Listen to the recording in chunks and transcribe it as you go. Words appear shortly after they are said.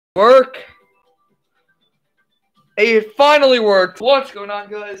Work. Hey, it finally worked. What's going on,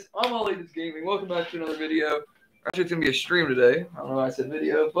 guys? I'm All Ages Gaming. Welcome back to another video. Actually, it's gonna be a stream today. I don't know why I said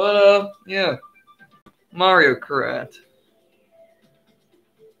video, but yeah, Mario Kart.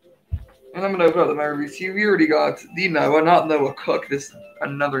 And I'm gonna open up the member VC. We already got the Noah, not Noah Cook. This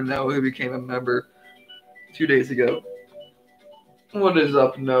another Noah who became a member 2 days ago. What is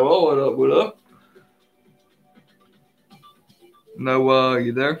up, Noah? What up? What up? Noah,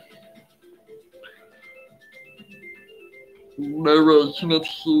 you there? Noah, cannot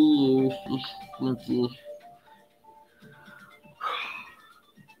hear you.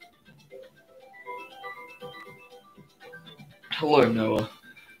 Hello, Noah.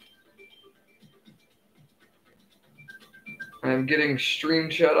 I'm getting stream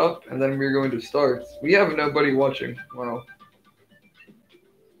chat up, and then we're going to start. We have nobody watching. Wow.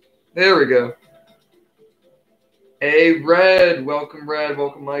 There we go. Hey, Red. Welcome, Red.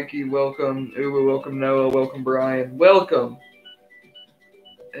 Welcome, Mikey. Welcome, Uwe. Welcome, Noah. Welcome, Brian. Welcome.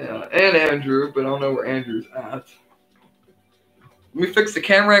 And Andrew, but I don't know where Andrew's at. Let me fix the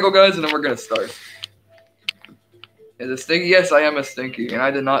camera angle, guys, and then we're going to start. Is it stinky? Yes, I am a stinky, and I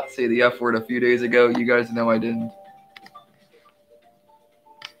did not say the F word a few days ago. You guys know I didn't.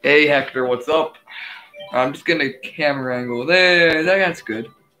 Hey, Hector, what's up? I'm just getting a camera angle there. That's good.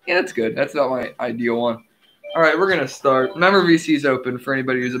 Yeah, that's good. That's not my ideal one. All right, we're going to start. Member VC is open for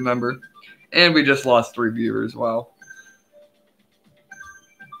anybody who's a member. And we just lost 3 viewers. Wow.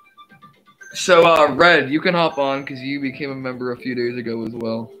 So, Red, you can hop on because you became a member a few days ago as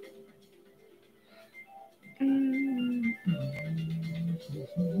well.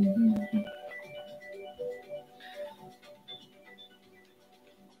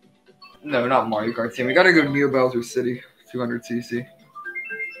 No, not Mario Kart team. We got to go to Neo Bowser City, 200cc.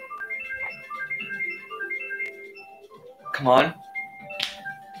 Come on.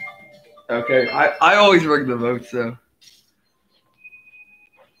 Okay, I always rig the votes, so.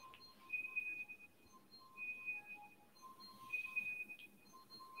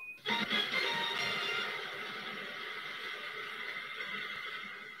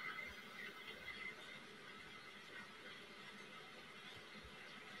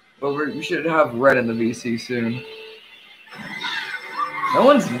 Well, we should have Red in the VC soon. No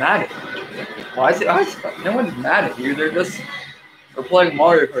one's mad at you. Why is it? No one's mad at you. They're playing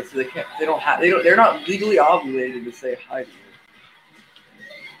Mario Kart, so they're not legally obligated to say hi to you.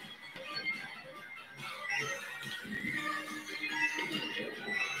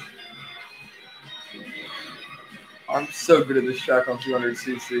 I'm so good at this track on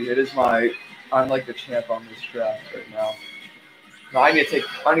 200cc. It is I'm like the champ on this track right now. No, I need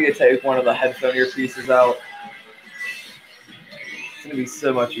to take one of the headphone earpieces out. It's gonna be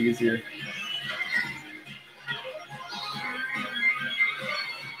so much easier.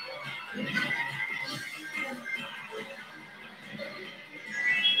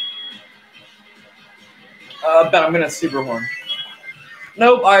 Bet I'm gonna super horn.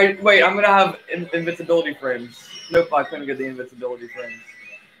 Nope. Wait. I'm gonna have invincibility frames. Nope. I couldn't get the invincibility frames.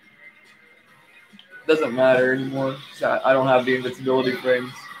 Doesn't matter anymore. I don't have the invincibility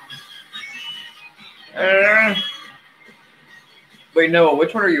frames. Wait, Noah,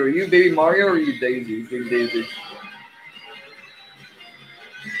 which one are you? Are you Baby Mario or are you Daisy? Baby Daisy.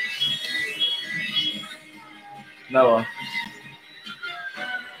 Noah.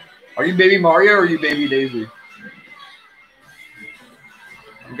 Are you Baby Mario or are you Baby Daisy?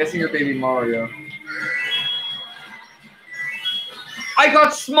 I'm guessing you're Baby Mario. I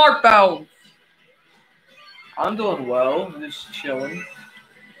got smart bounce! I'm doing well. I'm just chilling.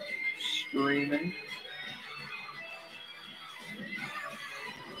 Streaming.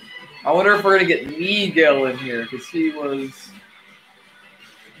 I wonder if we're going to get Miguel in here, because he was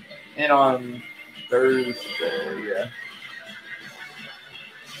in on Thursday, yeah.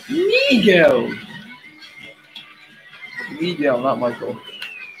 Miguel! Miguel, not Michael.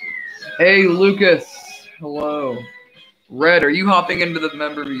 Hey, Lucas. Hello. Red, are you hopping into the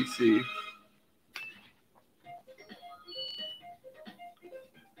member VC?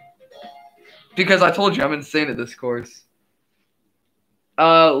 Because I told you I'm insane at this course.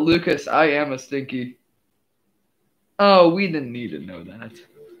 Lucas, I am a stinky. Oh, we didn't need to know that.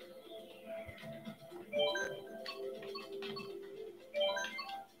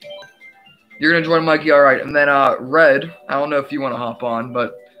 You're gonna join Mikey, all right. And then Red, I don't know if you want to hop on,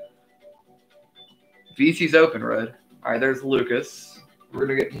 but VC's open, Red. All right, there's Lucas. We're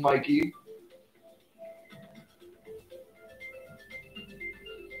gonna get Mikey.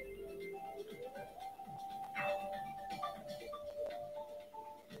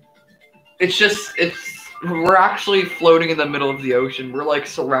 It's We're actually floating in the middle of the ocean. We're like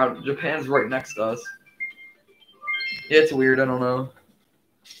surrounded. Japan's right next to us. It's weird. I don't know.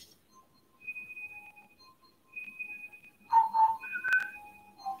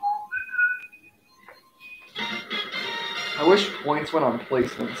 I wish points went on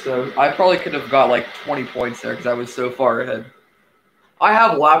placement, so I probably could have got like 20 points there because I was so far ahead. I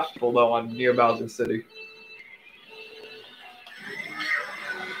have lapped people though on near Bowser City.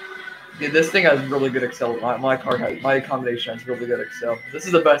 Yeah, this thing has really good excel. My combination has really good excel. This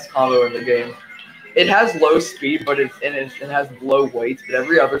is the best combo in the game. It has low speed, but it has low weight. But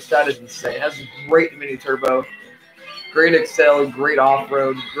every other stat is insane. It has great mini turbo, great excel, great off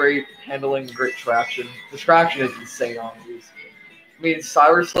road, great handling, great traction. The traction is insane on these. I mean,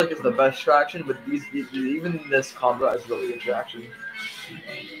 Cyber Slick is the best traction, but even this combo has really good traction.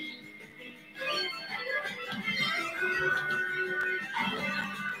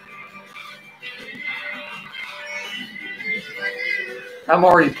 I'm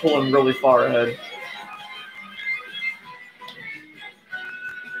already pulling really far ahead.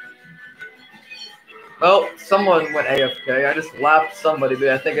 Well, someone went AFK. I just lapped somebody, but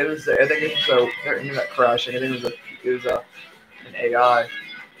I think it's their internet crashing. I think it was an AI.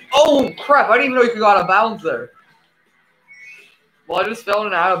 Oh crap! I didn't even know you could go out of bounds there. Well, I just fell in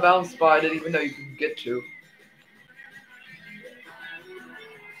an out of bounds spot I didn't even know you could get to.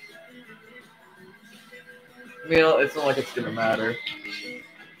 I mean, it's not like it's gonna matter.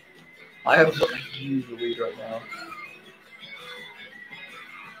 I have a huge lead right now.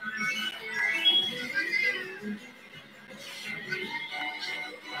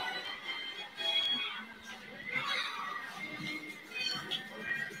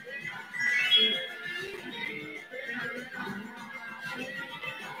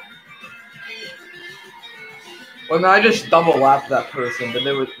 When I just double lapped that person, then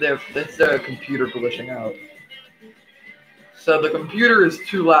it's their computer glitching out. So the computer is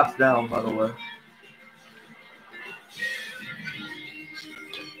 2 laps down, by the way.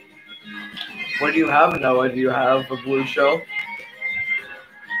 What do you have, Noah? Do you have a blue shell?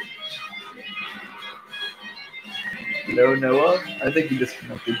 No, Noah? I think you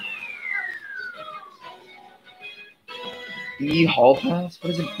disconnected. E-Hall Pass?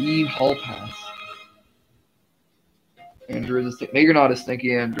 What is an E-Hall Pass? Andrew is a stink. No, you're not a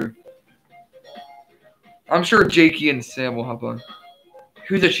stinky Andrew. I'm sure Jakey and Sam will hop on.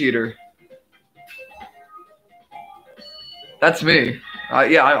 Who's a cheater? That's me.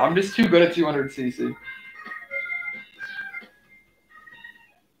 Yeah, I'm just too good at 200cc.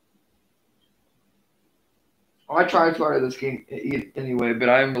 I try to hard this game anyway, but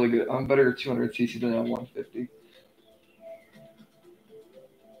I'm really good. I'm better at 200cc than at 150.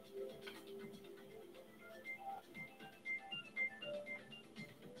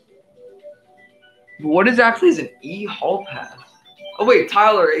 What is actually is an E-Hall Pass? Oh wait,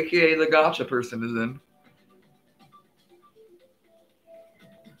 Tyler, aka the gotcha person, is in.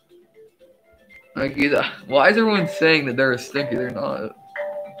 Like, why is everyone saying that they're a stinky? They're not.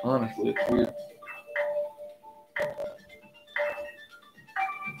 Honestly, it's weird.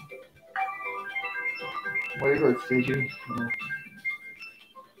 Wait, or staging? Oh.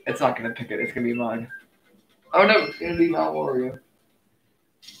 It's not gonna pick it. It's gonna be mine. Oh no, it's gonna be Mount Wario.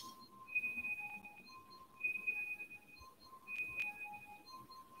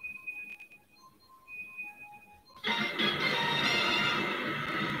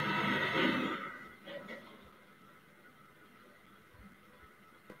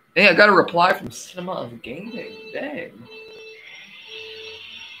 Hey, I got a reply from Cinema of Gaming. Dang.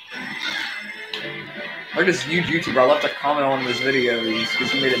 I just viewed YouTuber. I left a comment on his videos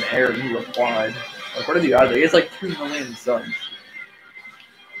because he made an error and he replied. Like, what are the odds? He has like 2 million subs.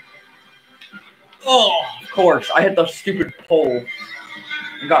 Oh, of course. I hit the stupid pole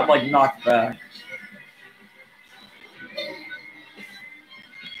and got like knocked back.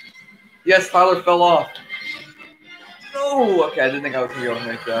 Yes, Tyler fell off. No! Okay, I didn't think I was going to be able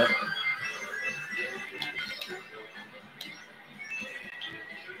to make that.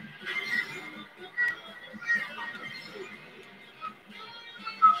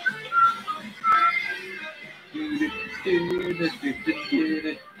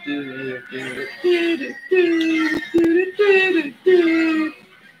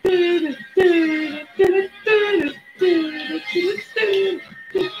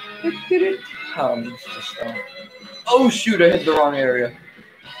 Oh shoot, I hit the wrong area.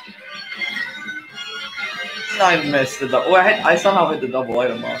 I missed the double. I somehow hit the double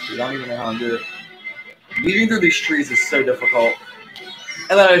item off, dude. I don't even know how I did it. Weaving through these trees is so difficult.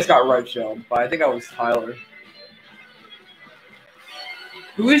 And then I just got right shelled, but I think I was Tyler.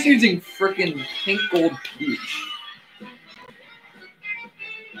 Who is using frickin' pink gold peach?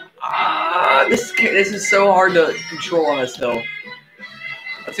 This is so hard to control on this hill.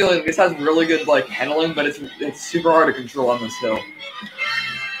 I feel like this has really good like handling, but it's super hard to control on this hill.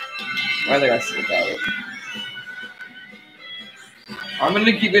 I think I still got it. I'm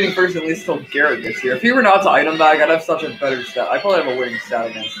gonna keep getting first at least until Garrett gets here. If he were not to item bag, I'd have such a better stat. I probably have a winning stat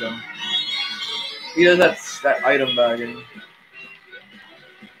against him. He does that item bagging.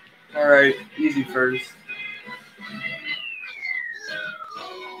 Alright, easy first.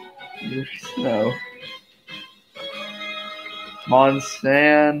 No.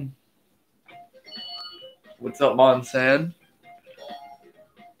 Monsan. What's up, Monsan?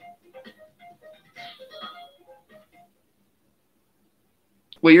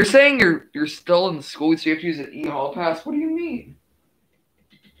 Wait, you're saying you're still in school, so you have to use an e-hall pass? What do you mean?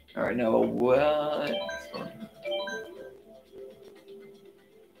 All right, no, what?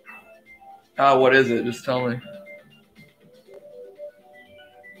 What is it? Just tell me.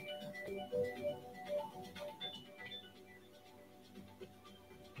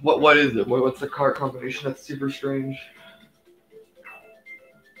 What is it? What's the card combination? That's super strange.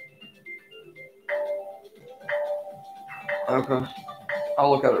 Okay.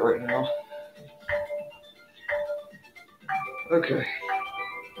 I'll look at it right now. Okay.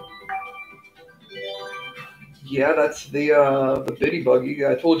 Yeah, that's the Biddy Buggy.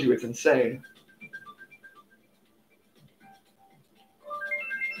 I told you it's insane.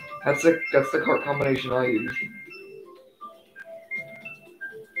 That's the cart combination I use.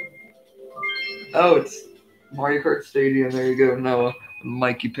 Oh, it's Mario Kart Stadium. There you go, Noah.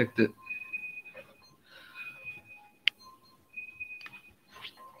 Mikey picked it.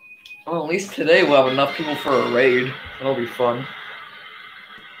 Well, at least today we'll have enough people for a raid. That'll be fun.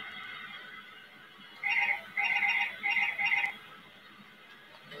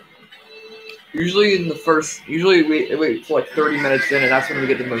 Usually we wait till like 30 minutes in, and that's when we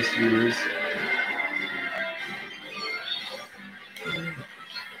get the most viewers.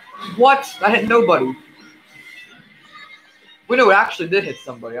 What? That hit nobody. Wait, no, it actually did hit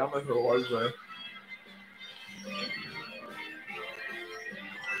somebody. I don't know who it was, though.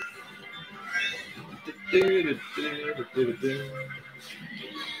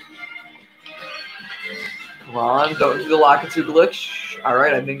 Come on, don't do the Lakitu glitch.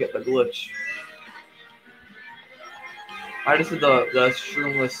 Alright, I didn't get the glitch. I just did the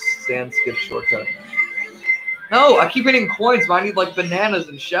shroomless sand skip shortcut. No, I keep getting coins, but I need like bananas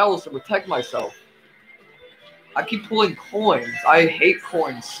and shells to protect myself. I keep pulling coins. I hate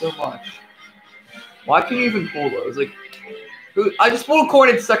coins so much. Why can you even pull those? Like, I just pulled a coin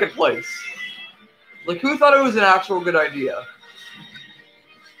in second place. Like, who thought it was an actual good idea?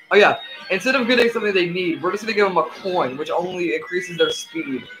 Oh yeah, instead of getting something they need, we're just gonna give them a coin, which only increases their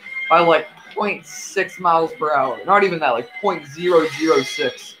speed by like 0.6 miles per hour. Not even that, like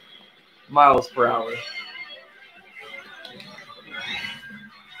 0.006 miles per hour.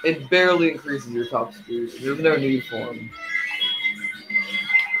 It barely increases your top speed. There's no need for them.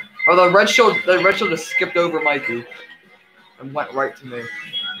 Oh, the red shield just skipped over Mikey and went right to me.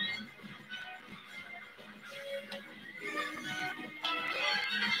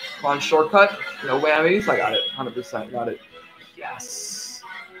 Come on, shortcut. No whammies. I got it. 100% got it. Yes.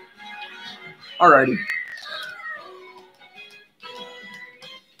 Alrighty.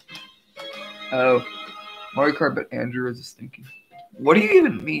 Oh. Mario Kart, but Andrew is a stinky. What do you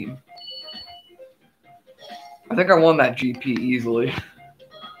even mean? I think I won that GP easily.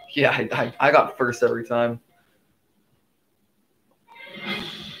 Yeah, I got first every time.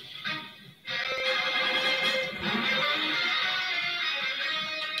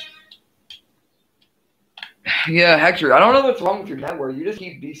 Yeah, Hector, I don't know what's wrong with your network. You just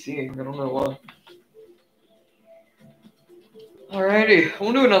keep DCing. I don't know why. Alrighty,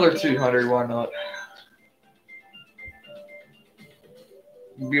 we'll do another 200. Why not?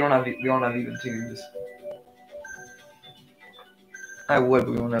 We don't have even teams. I would,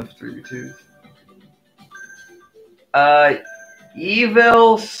 but we don't have 3v2s.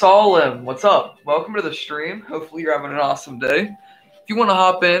 Evil Solemn, what's up? Welcome to the stream. Hopefully you're having an awesome day. If you want to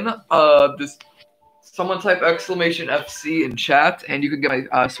hop in, just someone type !FC in chat, and you can get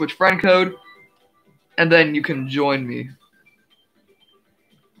my Switch friend code, and then you can join me.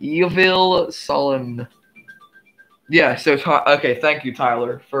 Evil Solemn. Yeah, so, okay, thank you,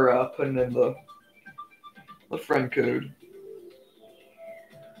 Tyler, for putting in the friend code.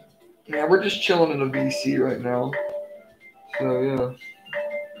 Yeah, we're just chilling in a VC right now. So, yeah.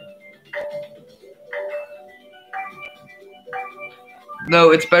 No,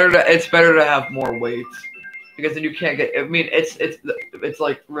 it's better to have more weights. because then you can't get. I mean, it's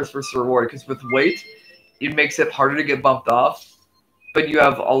like risk versus reward because with weight, it makes it harder to get bumped off, but you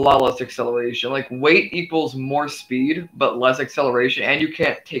have a lot less acceleration. Like weight equals more speed, but less acceleration, and you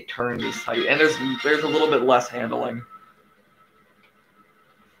can't take turns as tight. And there's a little bit less handling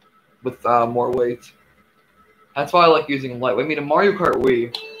with more weight. That's why I like using lightweight. I mean, in Mario Kart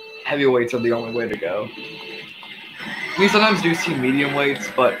Wii, heavyweights are the only way to go. We sometimes do see medium weights,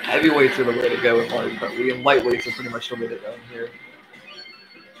 but heavyweights are the way to go with Mario Kart Wii, and lightweights are pretty much the way to go in here.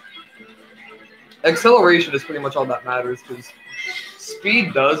 Acceleration is pretty much all that matters, because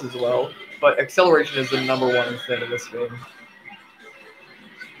speed does as well, but acceleration is the #1 thing in this game.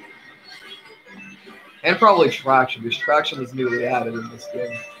 And probably traction, because traction is newly added in this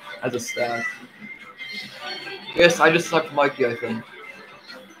game as a stat. Yes, I just sucked Mikey, I think.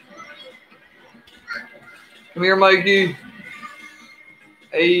 Come here, Mikey.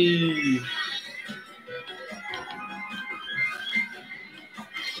 Hey.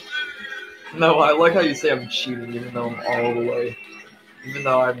 No, I like how you say I'm cheating, even though I'm all the way. Even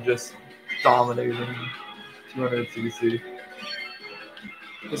though I'm just dominating 200cc.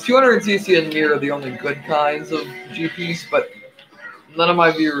 Because 200cc and Mir are the only good kinds of GPs, but none of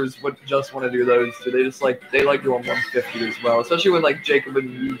my viewers would just want to do those two. They like doing 150 as well, especially when like Jacob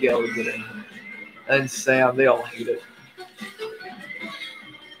and Miguel get in, and Sam, they all hate it.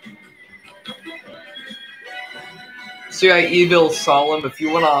 So yeah, Evil Solemn, if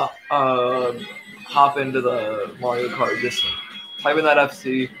you wanna hop into the Mario Kart, just type in that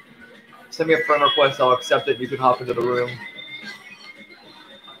FC, send me a friend request, I'll accept it, and you can hop into the room.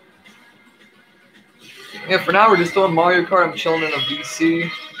 Yeah, for now we're just doing Mario Kart. I'm chilling in a VC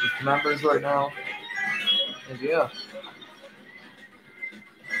with members right now. And yeah.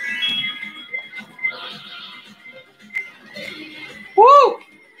 Woo!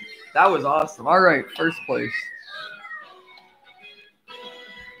 That was awesome. Alright, first place.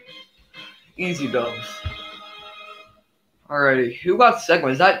 Easy dubs. Alrighty, who got second?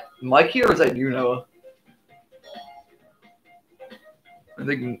 Is that Mikey or is that you, Noah? I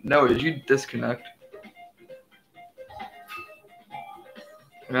think, Noah, did you disconnect?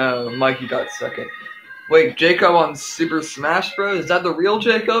 No, Mikey got second. Wait, Jacob on Super Smash Bros? Is that the real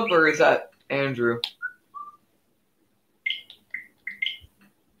Jacob or is that Andrew?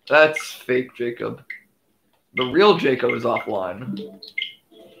 That's fake Jacob. The real Jacob is offline.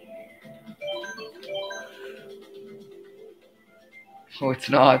 Oh, it's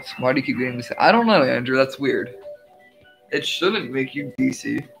not. Why do you keep getting this? I don't know, Andrew. That's weird. It shouldn't make you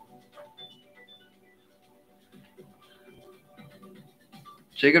DC.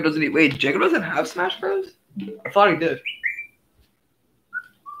 Jacob doesn't eat. Wait, Jacob doesn't have Smash Bros? I thought he did.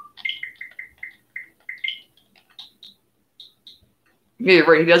 Yeah,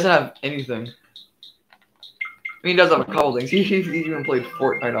 right. He doesn't have anything. I mean, he does have a couple things. He even played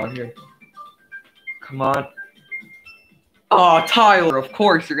Fortnite on here. Come on. Oh, Tyler, of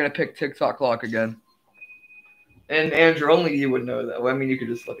course you're going to pick TikTok Clock again. And Andrew, only you would know that. Well, I mean, you could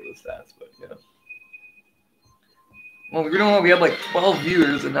just look at the stats, but yeah. Well, you know what? We had like 12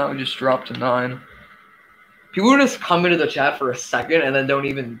 viewers, and now we just dropped to 9. People just come into the chat for a second and then don't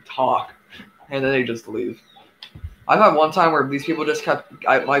even talk, and then they just leave. I've had one time where these people just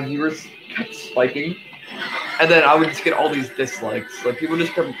my viewers kept spiking, and then I would just get all these dislikes. Like, people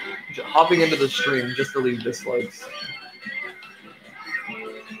just kept hopping into the stream just to leave dislikes.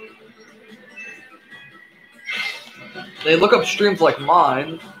 They look up streams like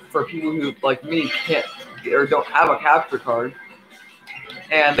mine for people who, like me, can't or don't have a capture card,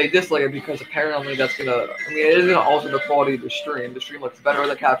 and they dislike it because apparently that's gonna. I mean, it is gonna alter the quality of the stream. The stream looks better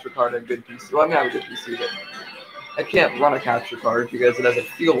with a capture card and a good PC. Well, I mean, I have a good PC, but I can't run a capture card because it doesn't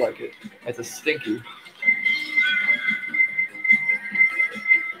feel like it. It's a stinky.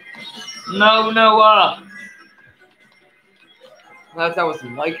 No, Noah. That was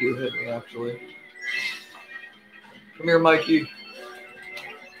Mikey who hit me, actually. Come here, Mikey.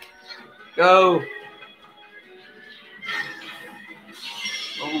 Go.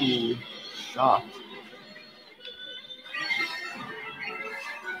 Oh, shot.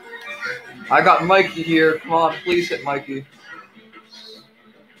 I got Mikey here. Come on, please hit Mikey.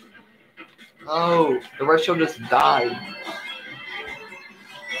 Oh, the red shell just died.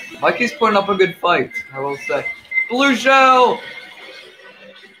 Mikey's putting up a good fight, I will say. Blue shell!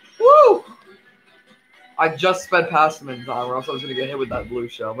 Woo! I just sped past him in time, or else I was going to get hit with that blue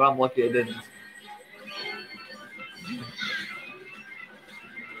shell, but I'm lucky I didn't.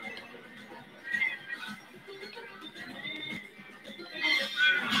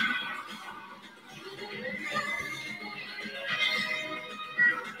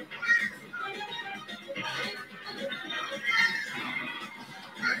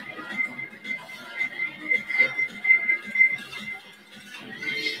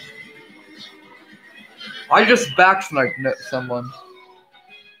 I just backsniped someone.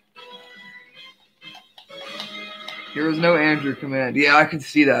 There was no Andrew command. Yeah, I can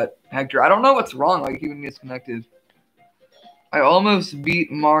see that, Hector. I don't know what's wrong. Like, even disconnected. I almost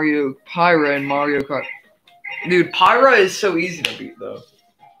beat Mario Pyra in Mario Kart. Dude, Pyra is so easy to beat, though.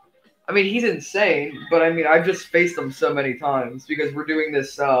 I mean, he's insane, but I mean, I've just faced him so many times because we're doing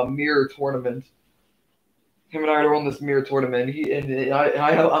this mirror tournament. Him and I are on this mirror tournament.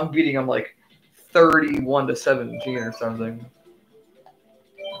 I'm beating him like 31-17 or something.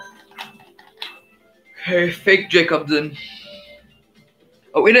 Okay, fake Jacobson.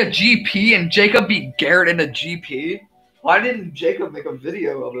 Oh, in a GP, and Jacob beat Garrett in a GP? Why didn't Jacob make a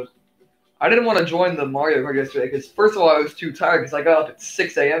video of it? I didn't want to join the Mario Kart yesterday because, first of all, I was too tired because I got up at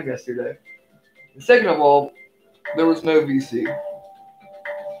 6 a.m. yesterday. And second of all, there was no VC.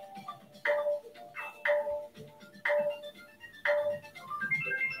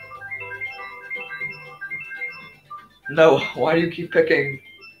 No, why do you keep picking?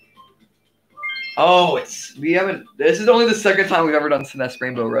 Oh, we haven't. This is only the second time we've ever done Sinest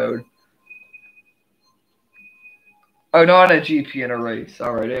Rainbow Road. Oh, not a GP in a race.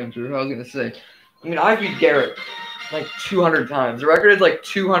 All right, Andrew. I was gonna say. I mean, I beat Garrett like 200 times. The record is like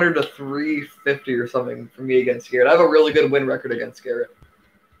 200 to 350 or something for me against Garrett. I have a really good win record against Garrett.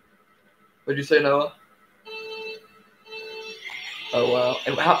 What'd you say, Noah? Oh wow.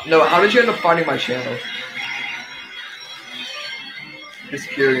 And how did you end up finding my channel? Just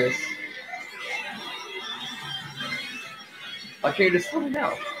curious. Why can't you just tell me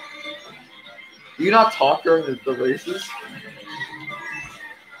now? Do you not talk during the races?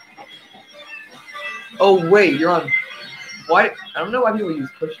 Oh wait, you're on. Why? I don't know why people use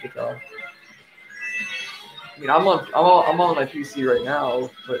push to talk. I mean, I'm on my PC right now,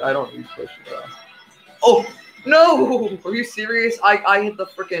 but I don't use push to talk. Oh no! Are you serious? I hit the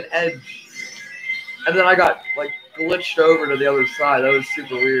freaking edge, and then I got like glitched over to the other side. That was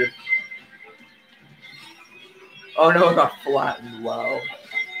super weird. Oh no, I got flattened. Wow.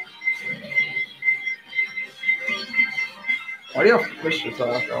 Why do you have to push to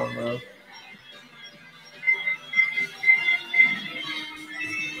talk? I don't know.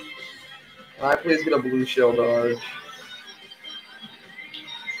 Can I please get a blue shell dodge?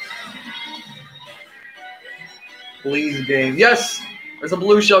 Please, game. Yes! There's a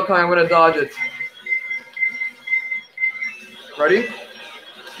blue shell coming. I'm going to dodge it. Ready?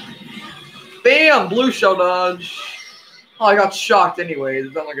 Bam! Blue shell dodge. Oh, I got shocked anyways.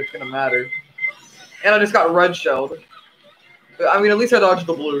 It's not like it's going to matter. And I just got red shelled. I mean, at least I dodged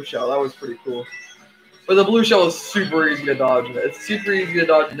the blue shell. That was pretty cool. But the blue shell is super easy to dodge. It's super easy to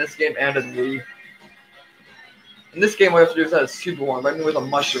dodge in this game and in Wii. In this game, all you have to do is have a super one, right with a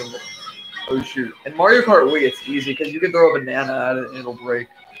mushroom. Oh, shoot. In Mario Kart Wii, it's easy because you can throw a banana at it and it'll break.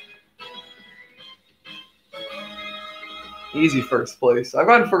 Easy first place. I've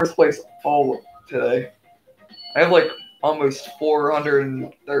gotten first place all today. I have like almost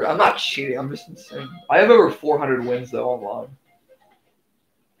 430. I'm not cheating. I'm just insane. I have over 400 wins though online.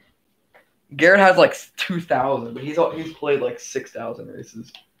 Garrett has like 2,000, but he's played like 6,000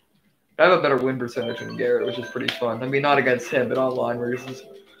 races. I have a better win percentage than Garrett, which is pretty fun. I mean, not against him, but online races.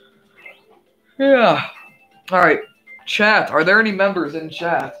 Yeah. All right. Chat. Are there any members in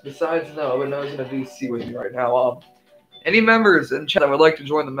chat besides Noah? But Noah's in a VC with me right now. Any members in chat that would like to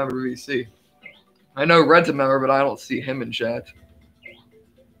join the member VC? I know Red's a member, but I don't see him in chat.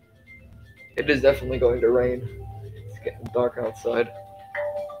 It is definitely going to rain. It's getting dark outside.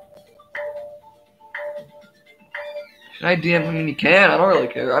 Should I DM him? I mean, he can. I don't really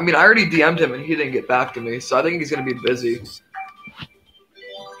care. I mean, I already DM'd him and he didn't get back to me, so I think he's going to be busy.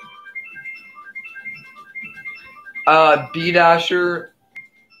 B-Dasher,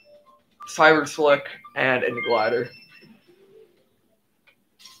 Cyber Slick, and Glider.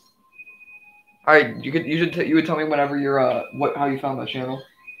 All right, you would tell me whenever you're how you found that channel.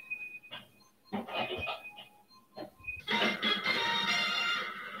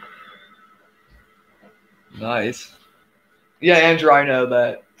 Nice. Yeah, Andrew, I know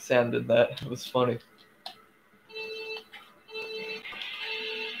that. Sam did that. It was funny.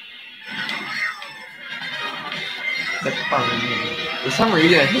 For some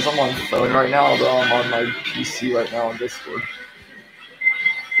reason, because I'm on the phone right now, but I'm on my PC right now on Discord.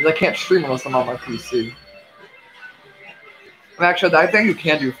 Because I can't stream unless I'm on my PC. Actually, I think you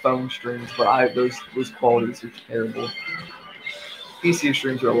can do phone streams, but those qualities are terrible. PC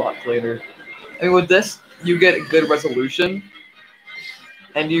streams are a lot cleaner. I mean, with this, you get good resolution,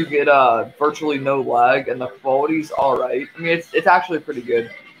 and you get virtually no lag, and the quality's all right. I mean, it's actually pretty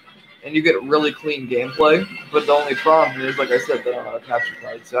good. and you get really clean gameplay. But the only problem is, like I said, they don't have a capture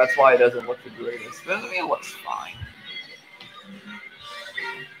card, so that's why it doesn't look the greatest. But I mean, it looks fine.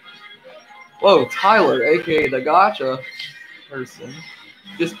 Whoa, Tyler, aka the Gotcha person,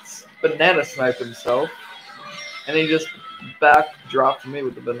 just banana sniped himself, and he just backdropped me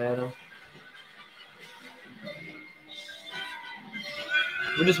with the banana.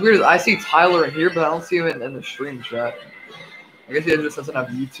 Which is weird. I see Tyler in here, but I don't see him in the stream chat. I guess he just doesn't have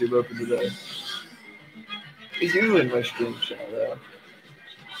YouTube open today. He's usually in my stream chat, though.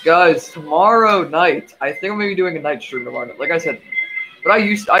 Guys, tomorrow night, I think I'm gonna be doing a night stream tomorrow night. Like I said, but I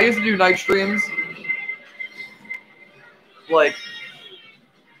used to do night streams like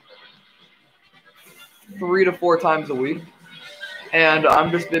 3 to 4 times a week, and I'm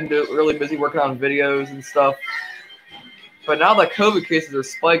just been really busy working on videos and stuff. But now that COVID cases are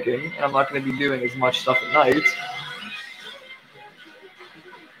spiking, and I'm not going to be doing as much stuff at night,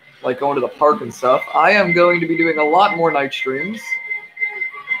 like going to the park and stuff, I am going to be doing a lot more night streams.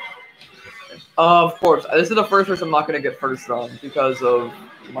 Of course, this is the first person I'm not going to get first on because of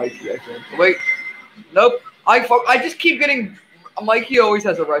Mikey, I think. Wait, nope. I just keep getting... Mikey always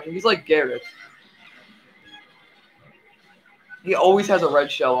has a red shell. He's like Garrett. He always has a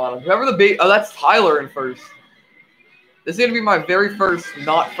red shell on him. Whoever the big... Oh, that's Tyler in first. This is going to be my very first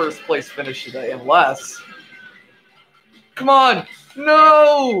not first place finish today, unless... Come on!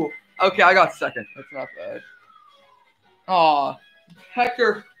 No! Okay, I got second. That's not bad. Aw.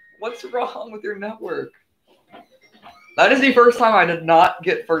 Hector, what's wrong with your network? That is the first time I did not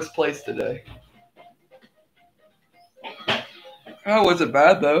get first place today. Oh, was it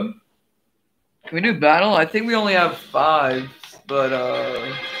bad, though? Can we do battle? I think we only have 5, but,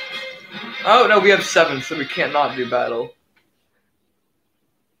 Oh, no, we have 7, so we can't not do battle.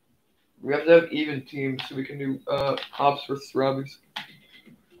 We have to have even teams, so we can do, Hops versus Robbies.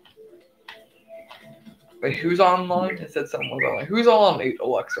 Wait, who's online? It said someone was online. Who's all on 8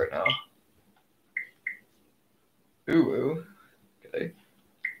 Deluxe right now? Ooh. Okay.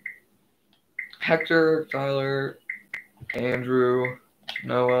 Hector, Tyler, Andrew,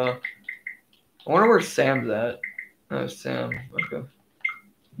 Noah. I wonder where Sam's at. Oh, Sam. Okay.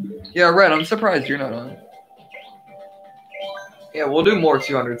 Yeah, Red, I'm surprised you're not on. Yeah, we'll do more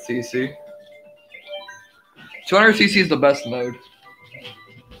 200cc. 200cc is the best mode.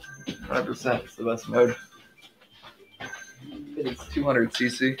 100% is the best mode. It's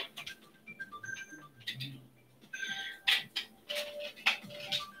 200cc.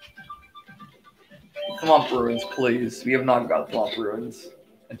 Thwomp Ruins, please. We have not got Thwomp Ruins.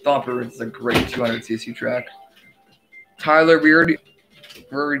 And Thwomp Ruins is a great 200cc track. Tyler, we already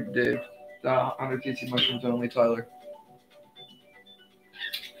did 100cc mushrooms only, Tyler.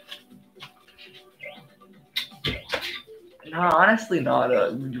 No, honestly not.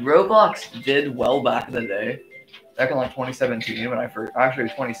 Roblox did well back in the day. Back in like 2017 when I first, actually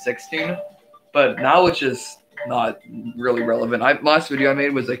 2016. But now it's just not really relevant. Last video I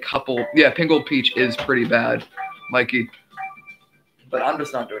made was a couple. Yeah, Pingle Peach is pretty bad, Mikey. But I'm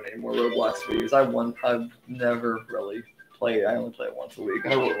just not doing any more Roblox videos. I've never really played. I only play it once a week. I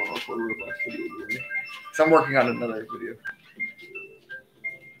don't really want to play Roblox videos really. So I'm working on another video.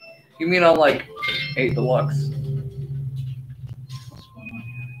 You mean on like 8 Deluxe?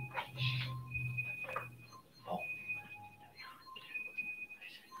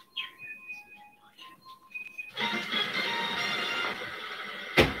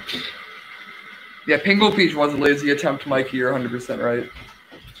 Yeah, Pingle Peach was a lazy attempt, Mikey. You're 100% right.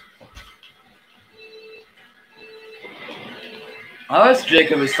 I'll ask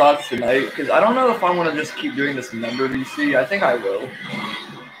Jacob his thoughts tonight, because I don't know if I want to just keep doing this member VC. I think I will.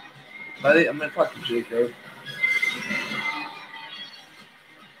 But I'm going to talk to Jacob.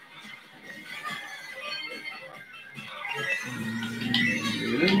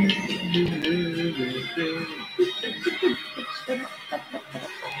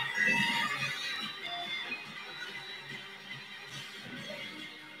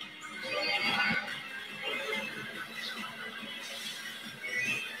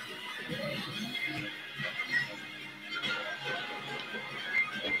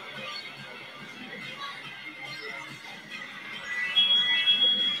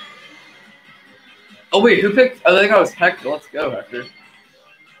 Oh, wait, who picked? I think I was Hector. Let's go, Hector.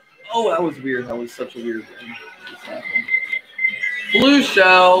 Oh, that was weird. That was such a weird thing. Just happened. Blue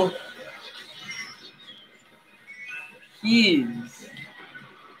shell. Keys.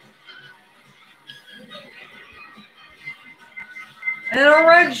 And a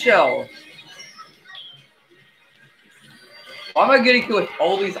red shell. Why am I getting killed with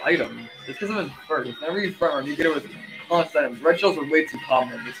all these items? It's because I'm in first. Whenever you front run, you get it with honest items. Red shells are way too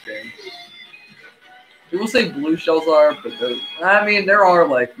common in this game. People say blue shells are, but I mean, there are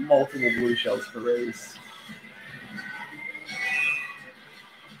like multiple blue shells for rays.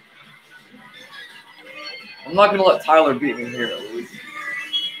 I'm not gonna let Tyler beat me here, at least.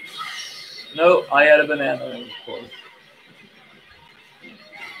 No, I had a banana, of course.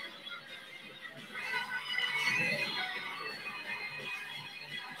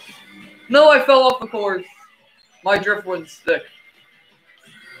 No, I fell off the course. My drift wouldn't stick.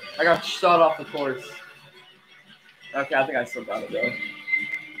 I got shot off the course. Okay, I think I still got it though.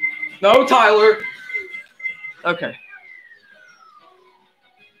 No, Tyler. Okay.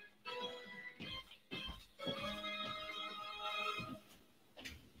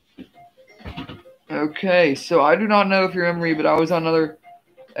 Okay, so I do not know if you remember me, but I was on another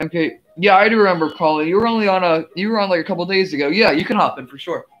MK. Yeah, I do remember, Colin. You were only on like a couple days ago. Yeah, you can hop in for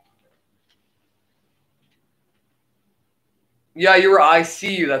sure. Yeah, you were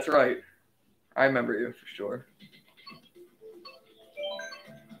ICU. That's right. I remember you for sure.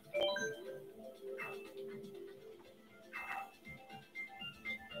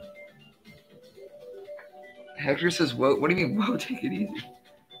 Hector says, "Whoa, what do you mean? Whoa, take it easy."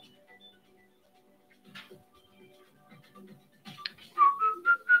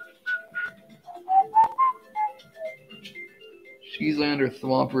 Cheeselander,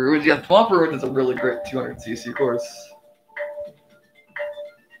 Thwomp Ruins. Yeah, Thwomp Ruins is a really great 200cc course.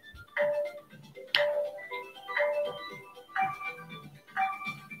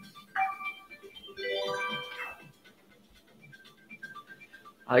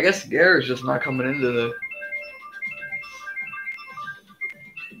 I guess Gare's just not coming into the.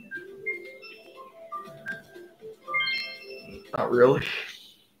 Not really.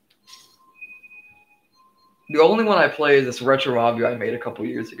 The only one I play is this Retro Obby I made a couple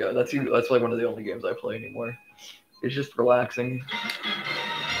years ago. That's like one of the only games I play anymore. It's just relaxing.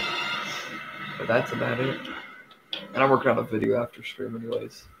 But that's about it. And I'm working on a video after stream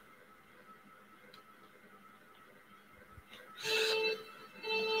anyways.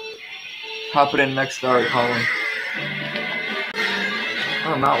 Hop it in next start, Colin.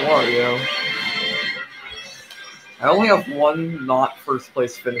 Oh, Mount Wario. I only have one not first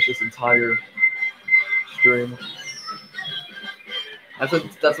place finish this entire stream. That's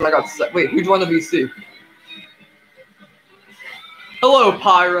what I got set. Wait, who joined the VC? Hello,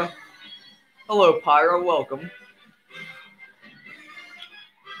 Pyra. Hello, Pyra. Welcome.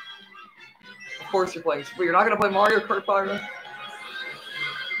 Of course you're playing. Wait, you're not gonna play Mario Kart, Pyra?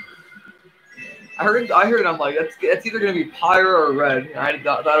 I heard it. I'm like, it's either gonna be Pyra or Red. And I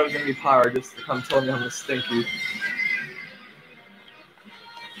thought it was gonna be Pyra just to come tell me I'm a stinky.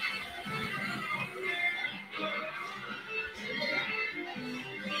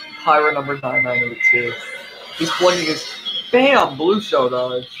 Pyra number 9982. He's plugging his bam blue shell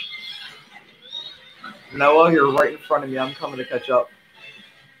dodge. Noah, you're right in front of me. I'm coming to catch up.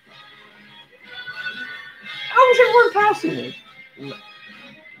 How is everyone passing me?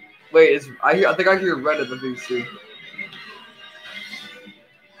 Wait, I think I hear Red at the VC.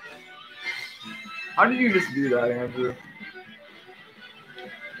 How did you just do that, Andrew?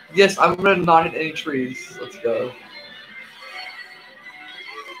 Yes, I'm gonna not hit any trees. Let's go.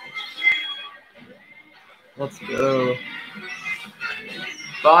 Let's go.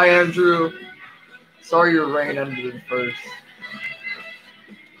 Bye, Andrew. Sorry your rain ended first.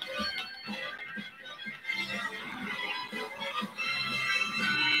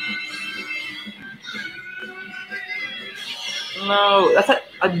 No, that's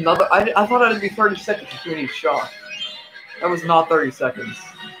another. I thought it'd be 30 seconds between each shot. That was not 30 seconds.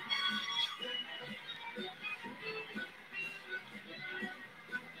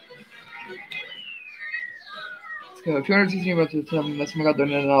 Let's go. 260 about to tell me that someone got there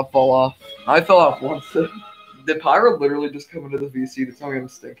and I'll fall off. I fell off once. Did Pyro literally just come into the VC to tell me I'm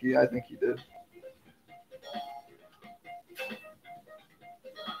stinky? I think he did.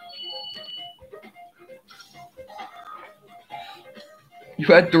 You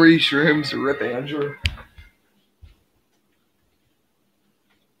had 3 shrooms, rip Andrew.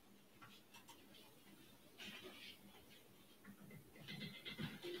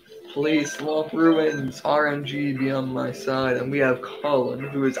 Please, Swamp Ruins, RNG be on my side. And we have Colin,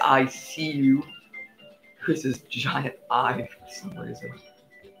 who is ICU. Who's his giant eye for some reason.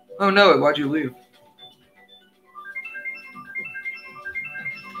 Oh no, why'd you leave?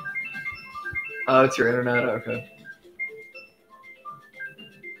 Oh, it's your internet? Okay.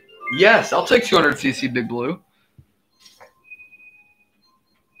 Yes, I'll take 200cc Big Blue.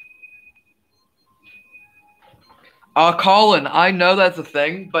 Colin, I know that's a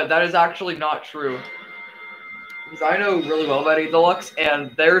thing, but that is actually not true. because I know really well about Deluxe,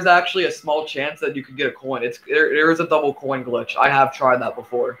 and there's actually a small chance that you could get a coin. There is a double coin glitch. I have tried that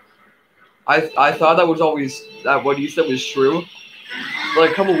before. I thought that was always that what you said was true.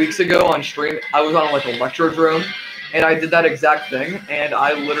 Like a couple weeks ago on stream, I was on like Electrodrome, and I did that exact thing, and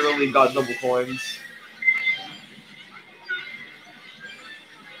I literally got double coins.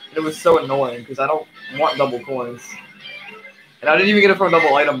 And it was so annoying because I don't want double coins. And I didn't even get it from a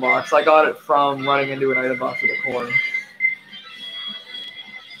double item box. I got it from running into an item box with a coin.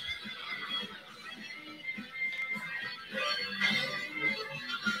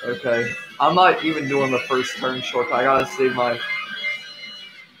 Okay. I'm not even doing the first turn shortcut. I gotta save my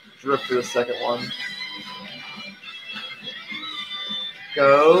drift for the second one.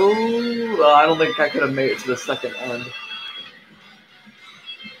 Go. I don't think I could have made it to the second end.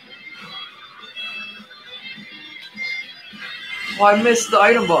 Oh, I missed the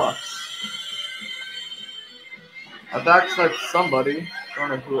item box. I backsniped somebody. I don't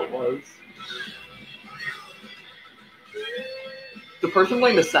know who it was. The person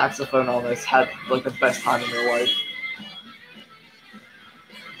playing the saxophone on this had like the best time in their life.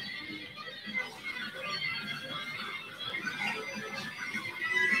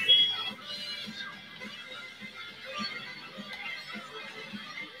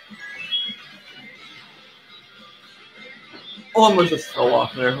 Almost just fell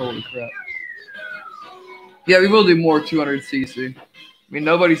off there. Holy crap. Yeah, we will do more 200cc. I mean,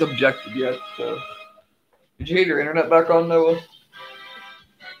 nobody's objected yet, so. Did you get your internet back on, Noah?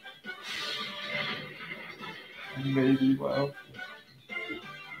 Maybe, wow.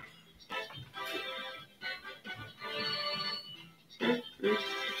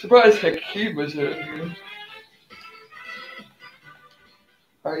 Surprised Hakeem was in.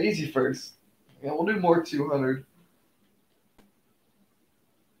 Alright, easy first. Yeah, we'll do more 200.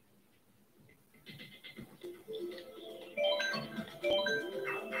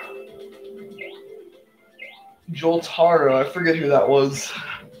 Joel Taro, I forget who that was.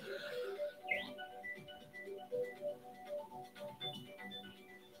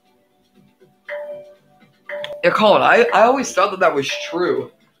 Yeah, Colin, I always thought that was true.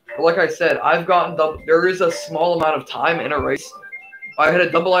 But like I said, I've gotten there is a small amount of time in a race. I had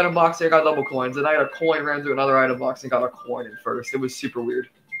a double item box, I got double coins, and I had a coin ran through another item box and got a coin in first. It was super weird.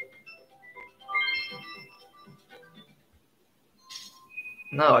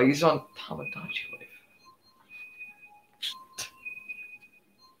 No, I used it on Tamagotchi Life.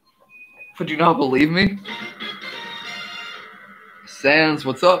 Would you not believe me? Sans,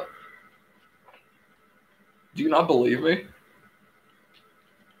 what's up? Do you not believe me?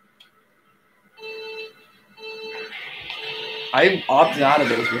 I opted out of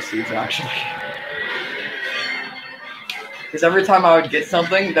those receipts actually. Because every time I would get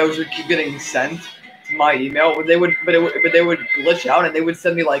something, those would keep getting sent to my email. But they would glitch out and they would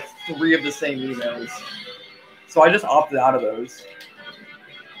send me like 3 of the same emails. So I just opted out of those.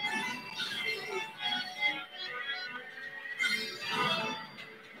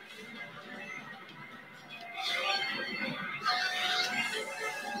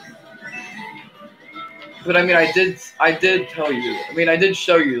 But I mean, I did tell you. I mean, I did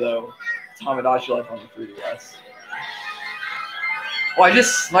show you though, Tamagotchi Life on the 3DS. Well, I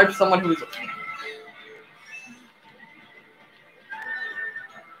just sniped someone who was.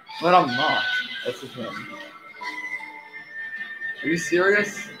 But I'm not. That's the thing. Are you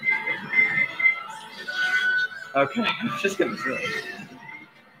serious? Okay, I'm just gonna say it.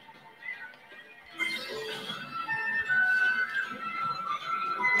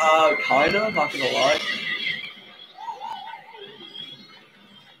 Kinda, not gonna lie.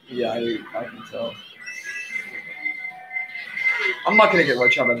 Yeah, I can tell. I'm not gonna get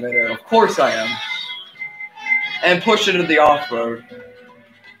rich out of midair. Of course I am. And push it into the off-road.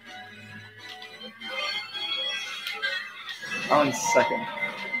 I'm in second.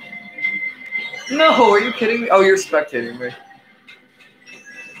 No, are you kidding me? Oh, you're spectating me.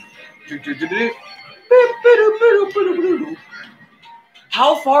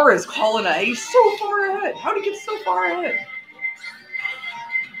 How far is Colin A? He's so far ahead. How did he get so far ahead?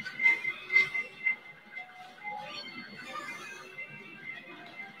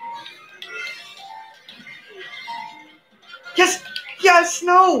 Yes! Yes!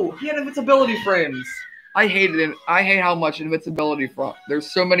 No! He had invincibility frames. I hated it. I hate how much invincibility from.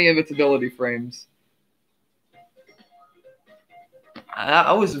 There's so many invincibility frames.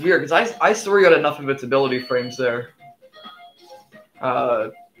 That was weird because I swear you had enough invincibility frames there.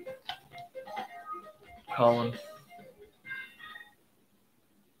 Colin.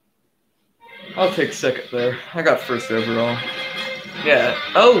 I'll take second there. I got first overall. Yeah.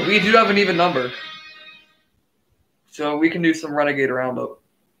 Oh, we do have an even number. So we can do some Renegade Roundup.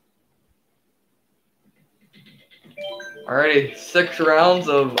 Alrighty, 6 rounds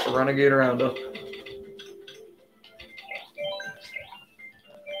of Renegade Roundup.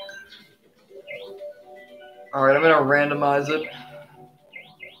 Alright, I'm gonna randomize it.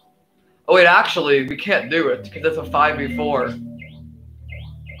 Oh wait, actually, we can't do it, because it's a 5v4.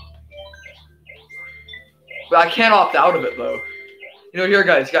 But I can't opt out of it, though. You know, here,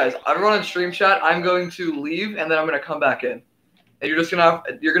 guys, everyone in stream chat, I'm going to leave, and then I'm gonna come back in. And you're just gonna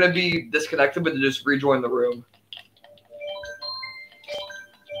you're gonna be disconnected, but just rejoin the room.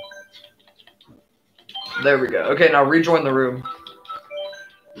 There we go. Okay, now rejoin the room.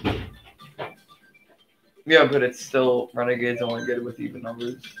 Yeah, but it's still Renegades only get it with even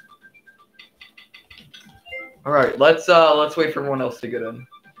numbers. All right, let's wait for everyone else to get in.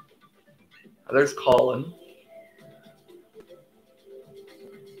 There's Colin.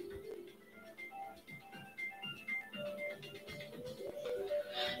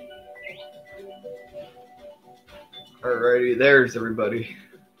 Alrighty, there's everybody.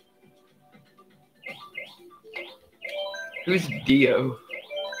 Who's Dio?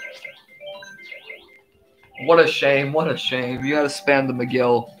 What a shame, what a shame. You gotta spam the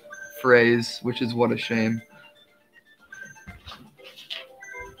Miguel phrase, which is what a shame.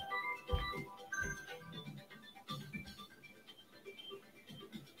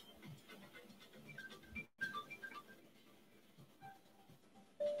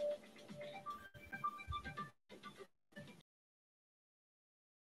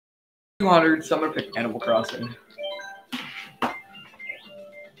 $200, so I'm gonna pick Animal Crossing.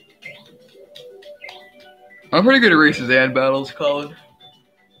 I'm pretty good at races and battles, Colin.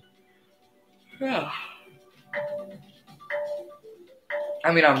 Yeah.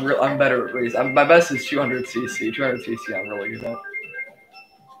 I mean, I'm better at races. My best is 200cc. 200cc, I'm really good at.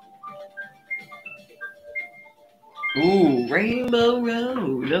 Ooh, Rainbow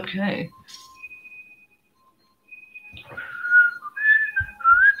Road. Okay.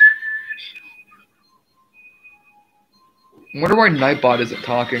 I wonder why Nightbot isn't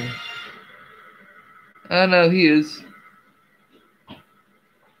talking. I know he is.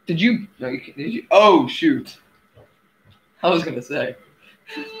 Did you? No, did you? Oh shoot! I was gonna say.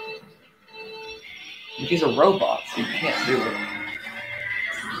 He's a robot, so you can't do it.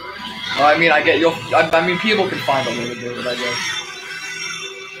 Well, I mean, I get you'll. I mean, people can find a way to do it, I guess.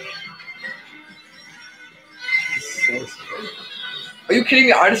 Are you kidding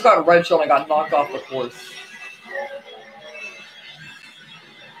me? I just got a red shell and I got knocked off the course.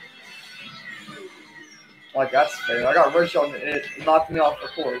 Like, that's fair. I got red shell and it knocked me off the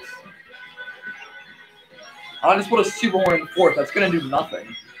course. I just put a super horn in fourth. That's gonna do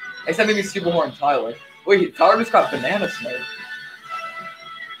nothing. Except maybe super horn Tyler. Wait, Tyler just got banana smoke.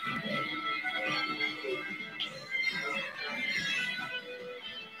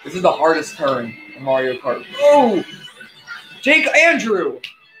 This is the hardest turn in Mario Kart. Oh! Andrew!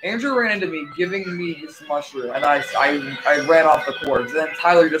 Andrew ran into me, giving me his mushroom, and I ran off the course. Then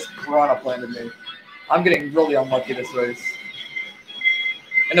Tyler just piranha planted me. I'm getting really unlucky this race.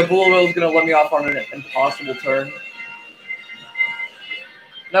 And the Blue Whale is going to let me off on an impossible turn.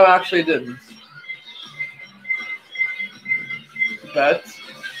 No, actually it didn't. Bet.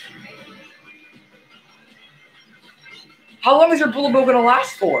 How long is your Bullet Bill going to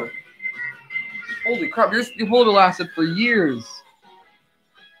last for? Holy crap, your Bullet Bill lasted for years.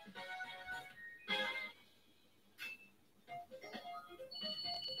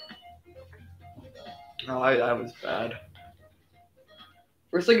 Oh, that was bad.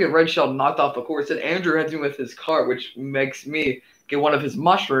 First I get red shell knocked off the course, and Andrew hits me with his cart, which makes me get one of his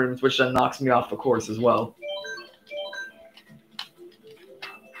mushrooms, which then knocks me off the course as well.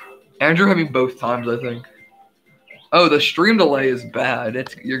 Andrew hit me both times, I think. Oh, the stream delay is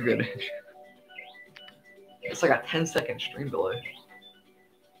bad. You're good. It's like a 10-second stream delay.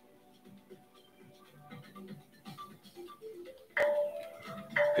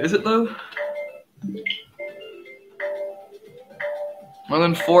 Is it though? More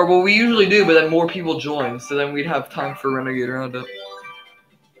than 4? Well, we usually do, but then more people join, so then we'd have time for Renegade Roundup.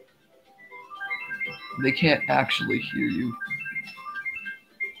 They can't actually hear you.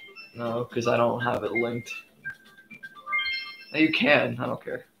 No, because I don't have it linked. No, you can. I don't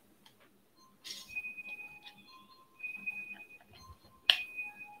care.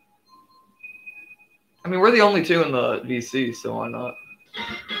 I mean, we're the only 2 in the VC, so why not?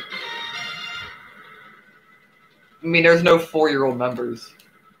 I mean, there's no 4-year-old members.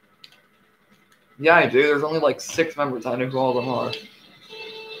 Yeah, I do. There's only like 6 members. I know who all of them are.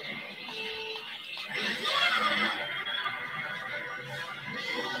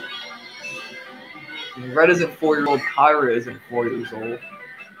 Red isn't 4-year-old. Kyra isn't 4 years old.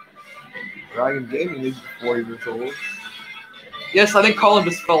 Dragon Gaming isn't 4 years old. Yes, I think Colin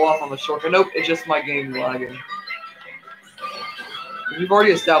just fell off on the shortcut. Nope, it's just my game lagging. You've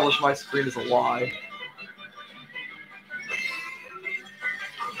already established my screen is a lie.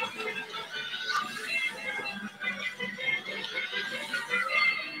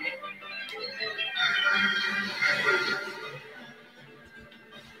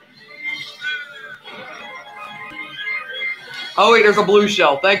 Oh wait, there's a blue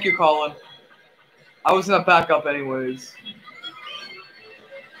shell. Thank you, Colin. I was gonna back up anyways.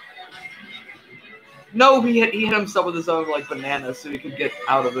 No, he hit himself with his own like banana so he could get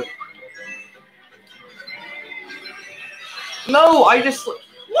out of it. No, I just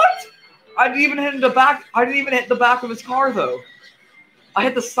what? I didn't even hit the back. I didn't even hit the back of his car though. I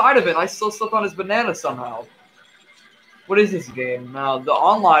hit the side of it. And I still slipped on his banana somehow. What is this game? Now the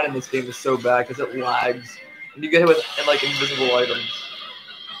online in this game is so bad because it lags and you get hit with like invisible items.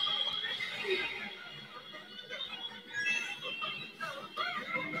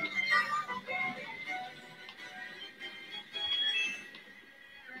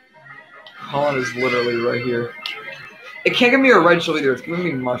 Colin is literally right here. It can't give me a red shell either. It's giving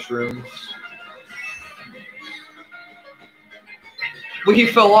me mushrooms. But he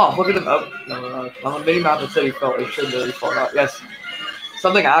fell off. Look at him. Oh, no. On the mini map, it said he fell. It should really fall out. Yes.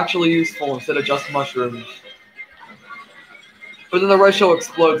 Something actually useful instead of just mushrooms. But then the red shell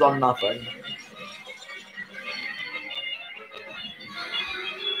explodes on nothing.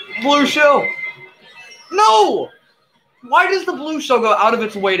 Blue shell! No! Why does the blue shell go out of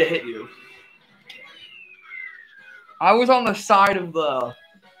its way to hit you? I was on the side of the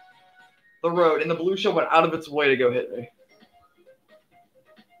road, and the blue shell went out of its way to go hit me.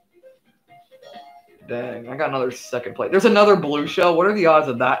 Dang, I got another second place. There's another blue shell. What are the odds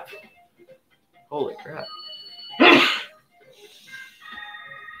of that? Holy crap.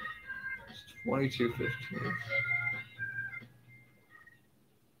 22-15.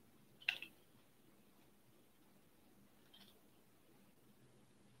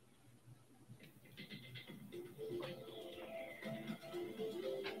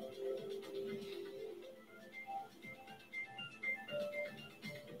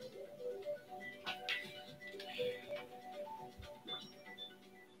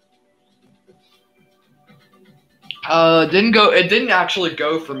 It didn't actually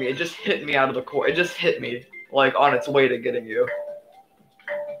go for me. It just hit me out of the core. It just hit me, like, on its way to getting you.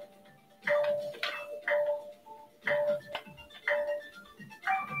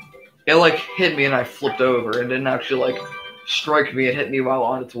 It, like, hit me and I flipped over. And didn't actually, like, strike me. It hit me while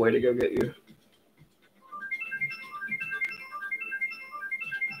on its way to go get you.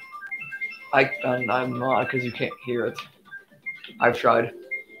 I'm not, because you can't hear it. I've tried.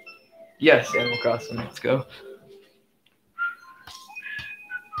 Yes, Animal Crossing. Let's go.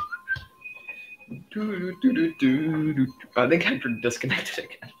 I think Hector disconnected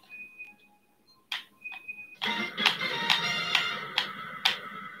again.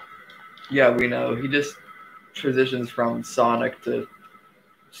 Yeah, we know. He just transitions from Sonic to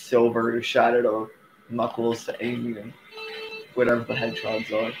Silver to Shadow to Knuckles to Amy and whatever the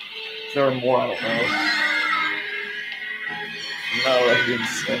Hedgehogs are. If there are more, I don't know. No, that didn't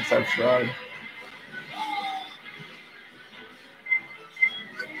sense. I've tried.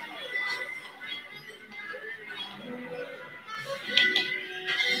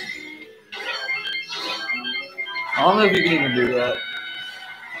 I don't know if you can even do that.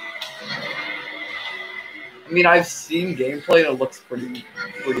 I mean, I've seen gameplay and it looks pretty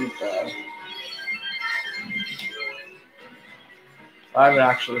bad. I haven't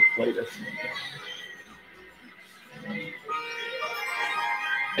actually played it.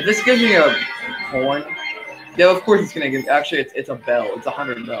 If this gives me a coin, yeah, of course it's gonna give. Actually, it's a bell. It's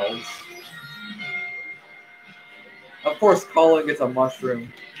 100 bells. Of course, Colin gets a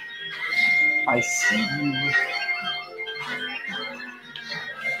mushroom. I see you.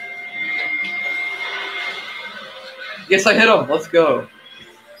 Yes, I hit him. Let's go.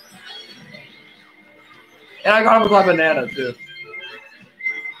 And I got him with my banana, too.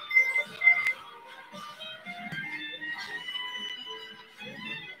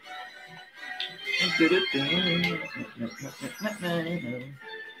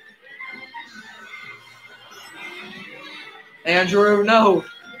 Andrew, no.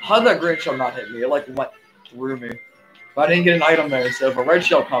 How did that green shell not hit me? It, like, went through me. But I didn't get an item there, so if a red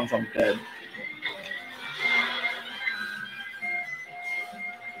shell comes, I'm dead.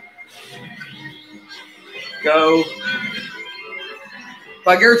 Go.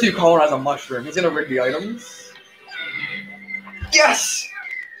 But I guarantee you Colin has a mushroom. He's gonna rig the items. Yes!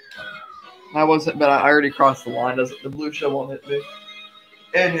 I wasn't, but I already crossed the line. The blue shell won't hit me.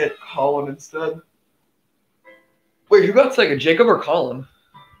 And hit Colin instead. Wait, who got second, Jacob or Colin?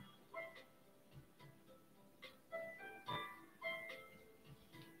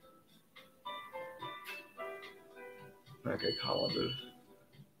 Okay, Colin did.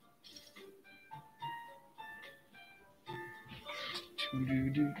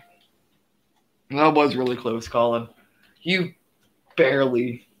 That was really close, Colin. You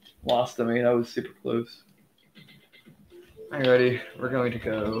barely lost to me. That was super close. Alrighty, we're going to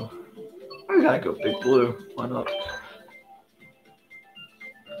go. We gotta go big blue. Why not?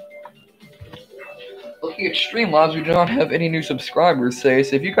 Looking at Streamlabs, we do not have any new subscribers, so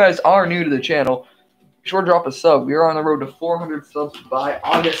if you guys are new to the channel, be sure to drop a sub. We are on the road to 400 subs by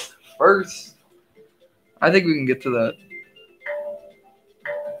August 1st. I think we can get to that.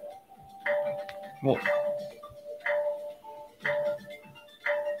 Well,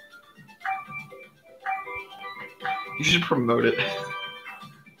 you should promote it.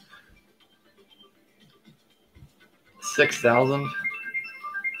 6,000.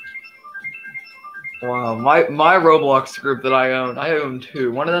 Wow, my Roblox group that I own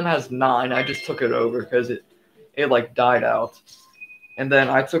 2. One of them has 9. I just took it over because it like died out. And then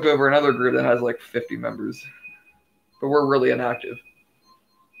I took over another group that has like 50 members. But we're really inactive.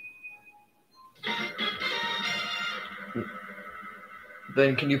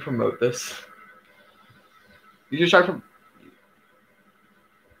 Then can you promote this? You just try to.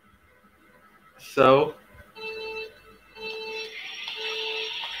 So.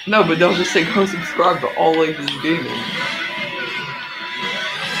 No, but don't just say go subscribe to All Ages Gaming.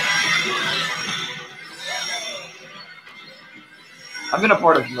 I've been a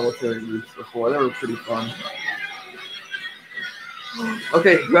part of military groups before. They were pretty fun.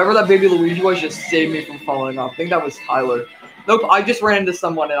 Okay, whoever that baby Luigi was just saved me from falling off. I think that was Tyler. Nope, I just ran into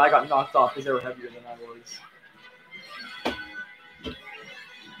someone and I got knocked off because they were heavier than I was.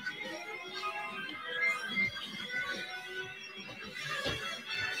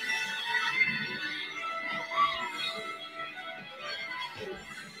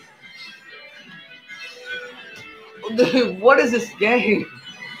 Dude, what is this game?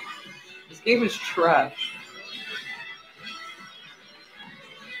 This game is trash.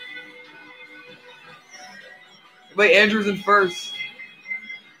 Wait, Andrew's in first.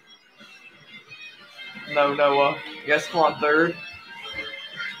 No, Noah. Yes, come on, third.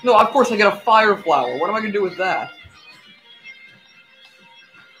 No, of course I get a fire flower. What am I going to do with that?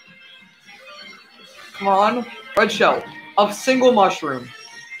 Come on. Red shell. A single mushroom.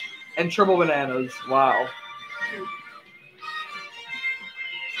 And triple bananas. Wow.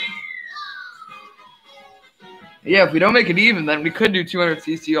 Yeah, if we don't make it even, then we could do 200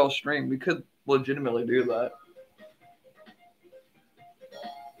 CC all stream. We could legitimately do that.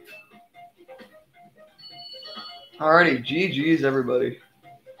 Alrighty, GG's everybody.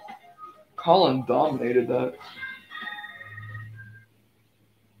 Colin dominated that.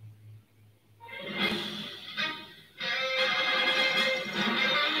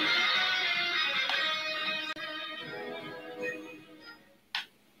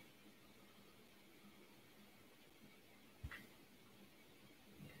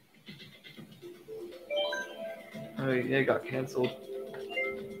 Oh yeah, it got canceled.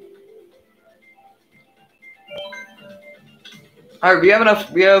 Alright, we have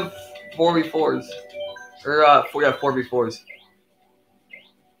enough. We have 4v4s. Or, we have 4v4s.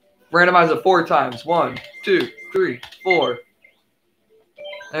 Randomize it 4 times. 1, 2, 3, 4.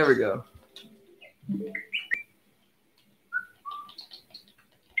 There we go.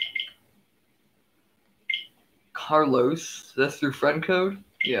 Carlos. That's through friend code?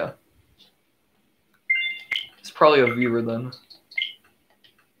 Yeah. It's probably a viewer then.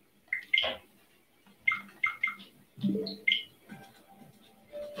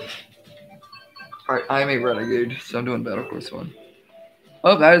 Alright, I'm a renegade, so I'm doing Battle Course 1.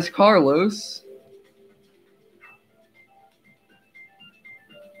 Oh, that is Carlos.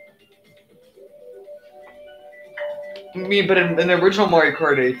 But in the original Mario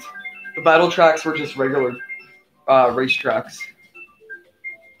Kart 8, the battle tracks were just regular race tracks.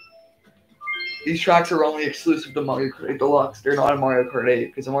 These tracks are only exclusive to Mario Kart 8 Deluxe. They're not in Mario Kart 8,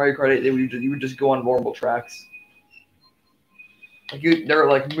 because in Mario Kart 8, you would just go on normal tracks. Like there were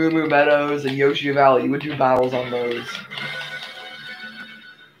like Moo Moo Meadows and Yoshi Valley. You would do battles on those.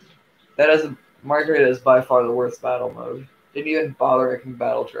 Mario Kart 8 is by far the worst battle mode. Didn't even bother making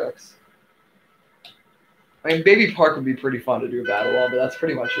battle tracks. I mean, Baby Park would be pretty fun to do a battle on, but that's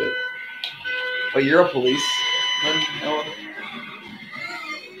pretty much it. But you're a police.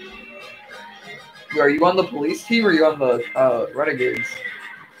 Are you on the police team or are you on the Renegades?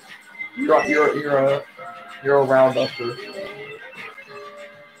 You're a round upper.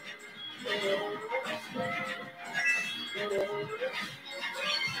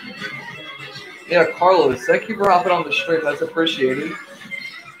 Yeah, Carlos, thank you for hopping on the stream. That's appreciated.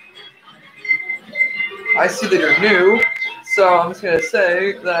 I see that you're new, so I'm just gonna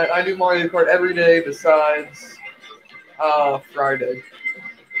say that I do Mario Kart every day besides Friday.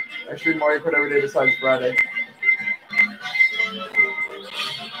 I stream Mario Kart every day besides Friday.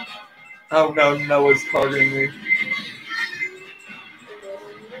 Oh no, Noah's targeting me.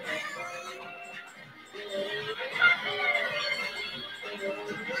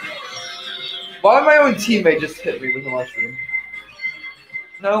 Why did my own teammate just hit me with a mushroom?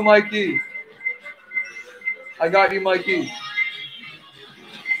 No, Mikey. I got you, Mikey.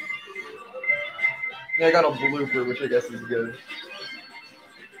 Yeah, I got a blooper, which I guess is good.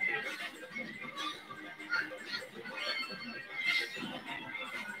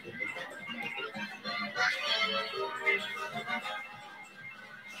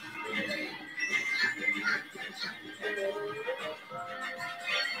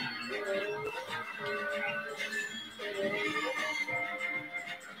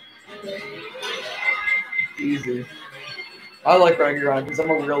 Easy. I like running around because I'm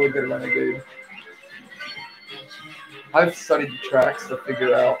a really good renegade. I've studied the tracks to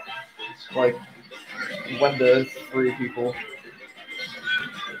figure out, like, when to free people.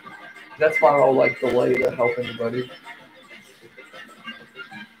 That's why I'll, like, delay to help anybody.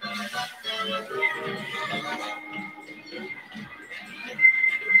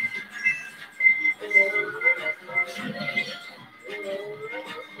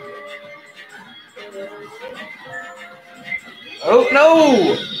 Oh,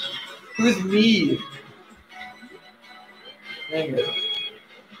 no! Who's me? Dang it.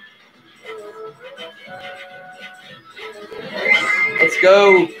 Let's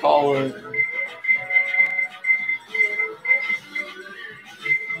go, Colin.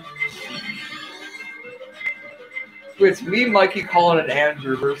 Wait, it's me, Mikey, Colin, and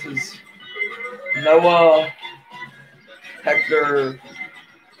Andrew versus Noah, Hector,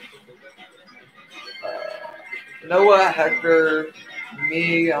 Noah, Hector,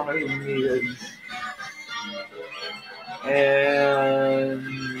 me, I don't know who me is,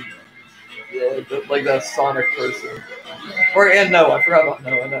 and yeah, like that Sonic person. And Noah, I forgot about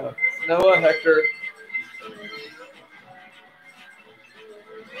Noah. No, it's Noah, Hector.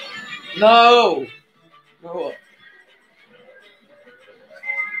 No, Noah.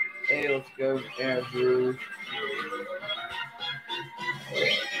 Hey, let's go, Andrew.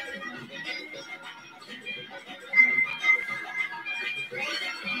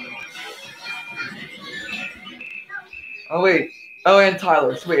 Oh wait. Oh, and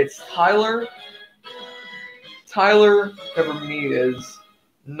Tyler. So wait, it's Tyler. Tyler, whoever me is,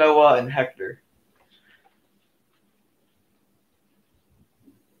 Noah, and Hector.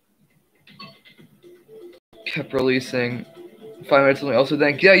 Kept releasing 5 minutes only. Also,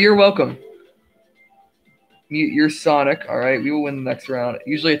 thank you. Yeah, you're welcome. You're Sonic. All right, we will win the next round.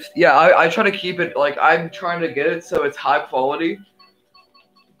 Usually, it's I try to keep it like I'm trying to get it so it's high quality.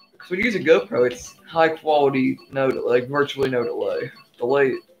 Because when you use a GoPro, it's high quality, virtually no delay.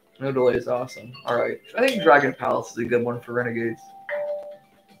 No delay is awesome. All right, I think Dragon Palace is a good one for Renegades.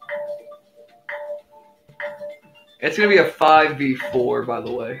 It's gonna be a 5v4, by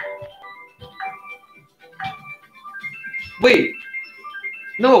the way. Wait,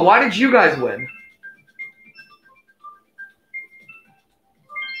 no, why did you guys win?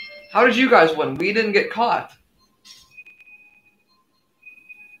 How did you guys win? We didn't get caught.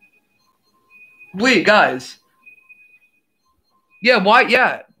 Wait, guys. Yeah, why?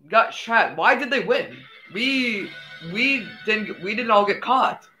 Yeah, got chat. Why did they win? We didn't all get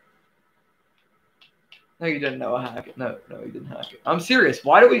caught. No, you didn't know a hack it. No, you didn't hack it. I'm serious.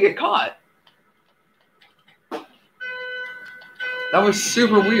 Why did we get caught? That was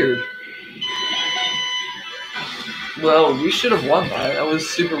super weird. Well, we should have won that. That was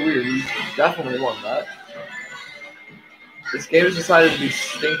super weird. We definitely won that. This game has decided to be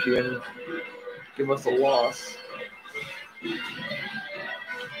stinky and give us a loss.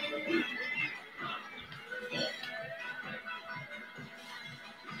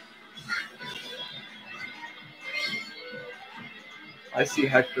 I see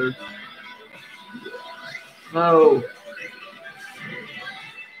Hector. No.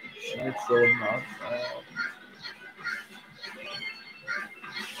 Schnitzel not out.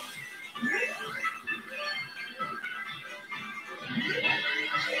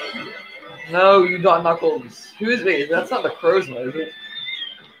 No, you got Knuckles. Who is it? That's not the crow's nose, is it?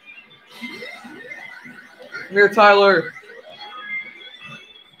 Come here, Tyler.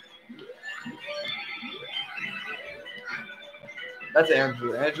 That's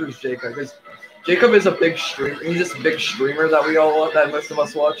Andrew. Andrew's Jacob. Because Jacob is a big streamer. He's this big streamer that most of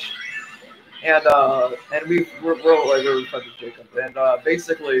us watch. And we're like really friends with Jacob. And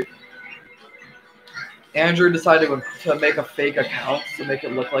basically, Andrew decided to make a fake account to make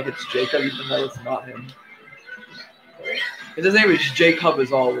it look like it's Jacob, even though it's not him. His name is Jacob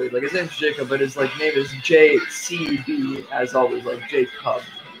as always. Like his name's Jacob, but his like name is JCB as always, like Jacob.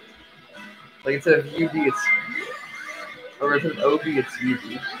 Like instead of UB, it's or instead of OB, it's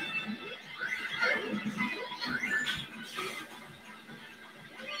UB.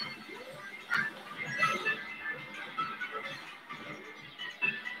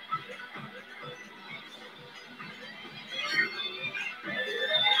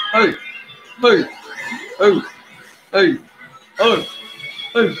 Hey, hey, oh, hey, oh,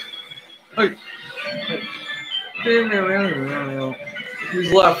 hey, hey.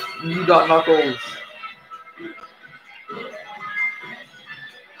 Who's left? You got Knuckles.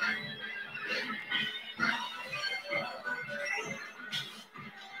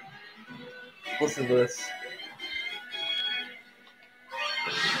 Listen to this.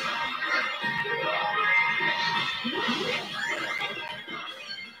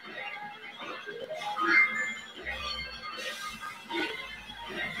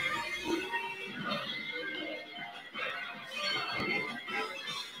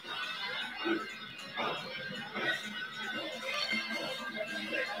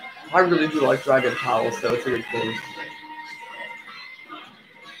 I really do like Dragon Palace, though. It's a good pose.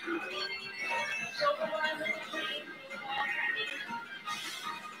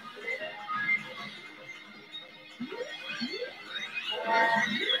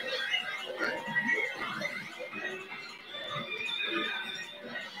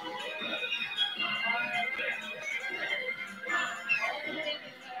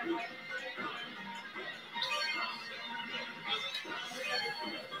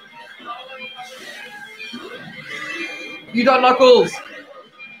 You got Knuckles!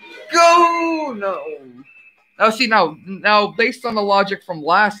 Go! No. Now, see, now, based on the logic from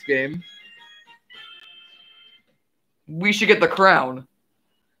last game, we should get the crown.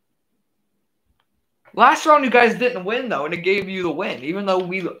 Last round, you guys didn't win, though, and it gave you the win, even though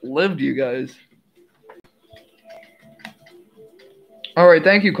we lived you guys. All right,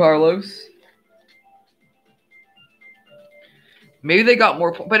 thank you, Carlos. Maybe they got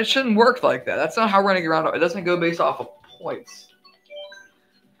more, but it shouldn't work like that. That's not how running around. It doesn't go based off of points.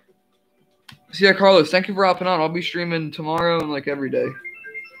 So yeah, Carlos, thank you for hopping on. I'll be streaming tomorrow and like every day.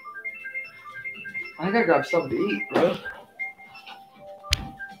 I gotta grab something to eat, bro.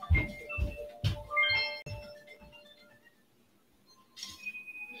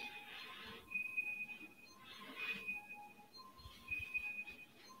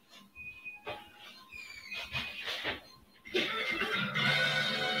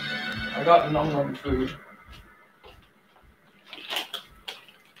 I got num food.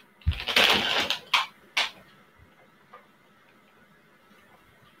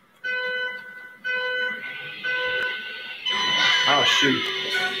 Oh shoot.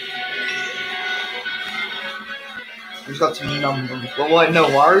 I just got some numbers. Well, wait, no,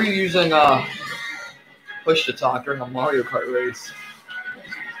 why are you using push to talk during a Mario Kart race?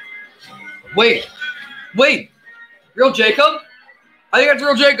 Wait! Real Jacob? I think that's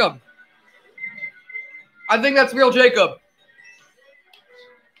real Jacob. I think that's real Jacob.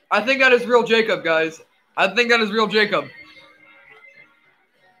 I think that is real Jacob, guys. I think that is real Jacob.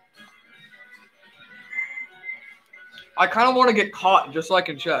 I kind of want to get caught just so I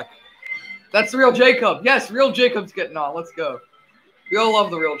can check. That's the real Jacob. Yes, real Jacob's getting on. Let's go. We all love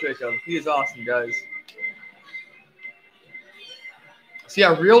the real Jacob. He is awesome, guys. So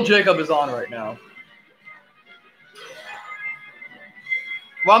yeah, real Jacob is on right now.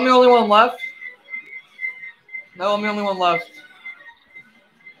 Well, I'm the only one left. No, I'm the only one left.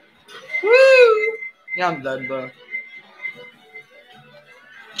 Woo! Yeah, I'm dead, though.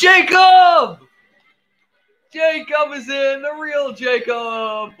 Jacob! Jacob is in! The real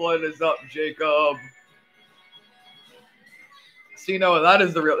Jacob! What is up, Jacob? See, Noah,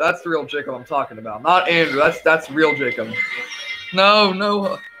 that's the real Jacob I'm talking about. Not Andrew. That's real Jacob. No,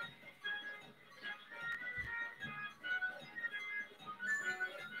 Noah.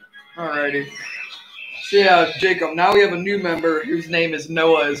 Alrighty. So yeah, Jacob, now we have a new member whose name is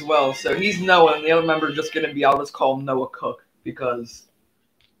Noah as well. So he's Noah, and the other member is just going to be, I'll just call him Noah Cook, because,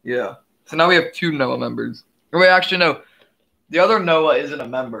 yeah. So now we have two Noah members. Or wait, actually, no. The other Noah isn't a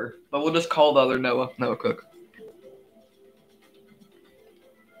member, but we'll just call the other Noah Cook.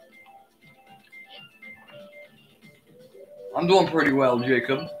 I'm doing pretty well,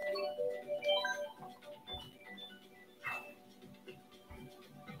 Jacob.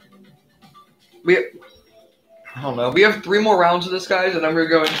 I don't know. We have 3 more rounds of this, guys, and then we're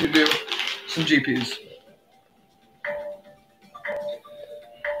going to do some GPs.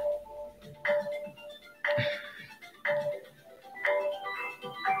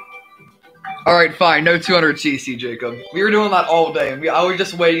 All right, fine. No 200cc, Jacob. We were doing that all day, and I was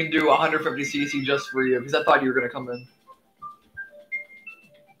just waiting to do 150cc just for you because I thought you were gonna come in.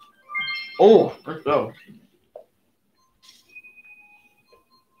 Oh, let's go.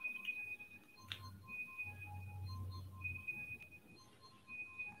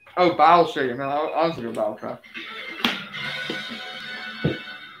 Oh, Battle Stadium, man. I was thinking Battle Track.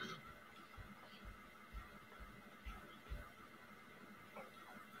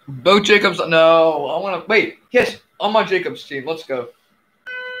 Both Jacobs. No, I want to wait. Yes, on my Jacobs team. Let's go.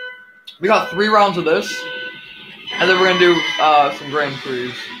 We got 3 rounds of this, and then we're gonna do some Grand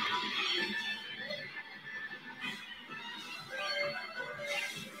Prix.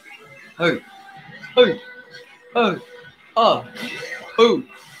 Hey, hey, hey, who,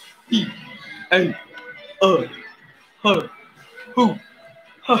 he, hey, who.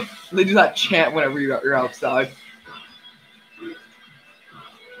 They do that chant whenever you're outside.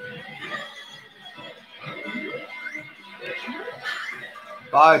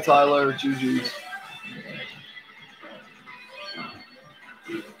 Bye, Tyler. GG's.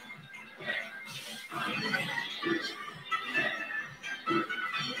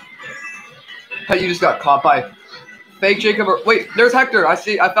 Hey, you just got caught by fake Jacob. Wait, there's Hector. I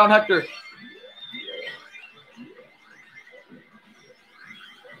found Hector.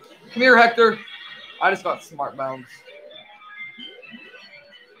 Come here, Hector. I just got smart bounce.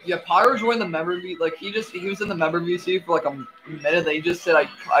 Yeah, Pyro joined the member V. Like he was in the member VC for like a minute. They just said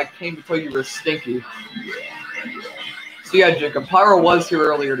I came to tell you were stinky. So yeah, Jacob. Pyro was here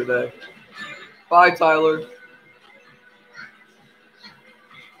earlier today. Bye, Tyler.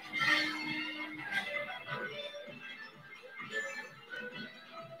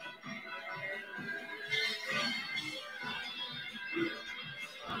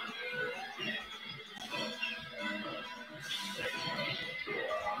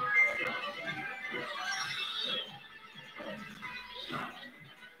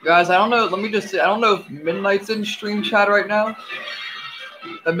 Guys, I don't know. Let me just say, I don't know if Midnight's in stream chat right now.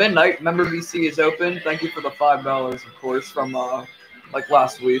 The Midnight member VC is open. Thank you for the $5, of course, from like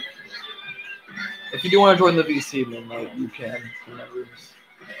last week. If you do want to join the VC Midnight, you can.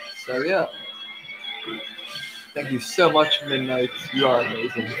 So yeah, thank you so much, Midnight. You are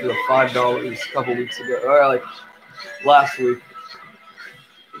amazing for the $5 a couple weeks ago, or like last week.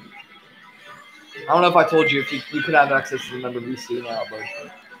 I don't know if I told you if you could have access to the member VC now, but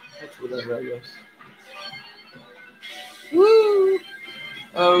that's whatever, I guess. Woo!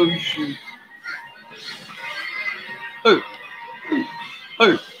 Oh shoot! Oh!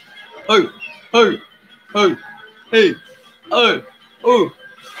 Oh! Oh! Oh! Oh! Hey! Oh! Oh!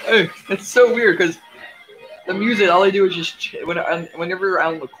 Hey! It's so weird because the music, all they do is just whenever you're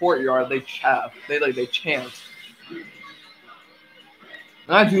out in the courtyard, they chaff. They chant.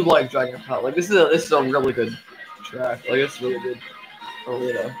 And I do like Dragon Pal. Like this is a really good track. Like it's really good.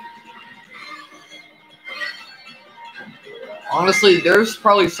 Oh, honestly, there's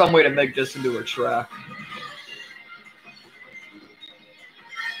probably some way to make this into a track.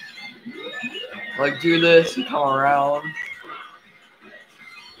 Like do this and come around.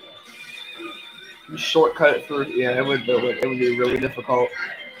 Shortcut it through. Yeah, it would be really difficult.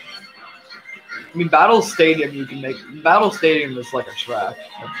 I mean, Battle Stadium you can make. Battle Stadium is like a track.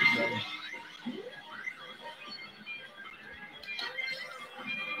 That's the thing.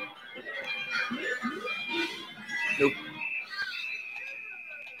 Nope.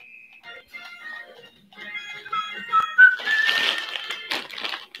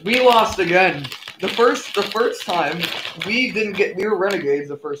 We lost again. The first time we were Renegades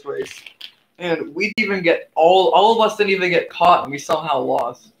the first race. And we didn't even get all of us didn't even get caught and we somehow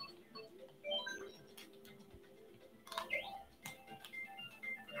lost.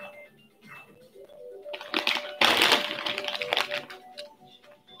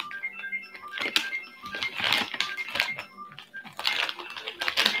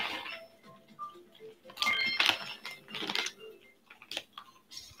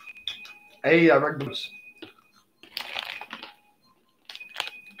 Hey, I read books.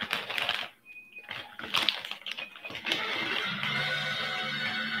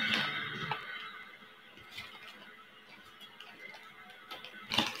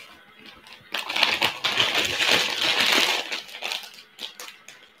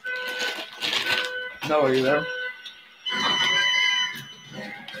 No, are you there?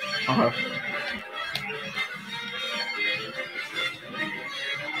 Uh-huh.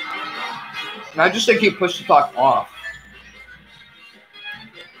 And I just think he pushed the clock off.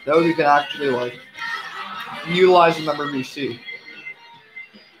 That way we can actually, like, utilize the member VC.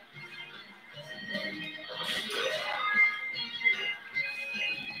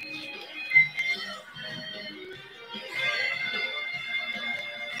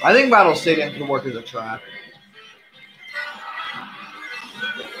 I think Battle Stadium could work as a track.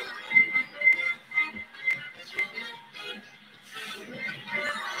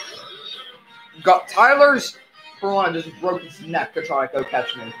 Got Tyler's Piranha just broke his neck to try to go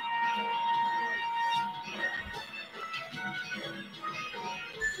catch me.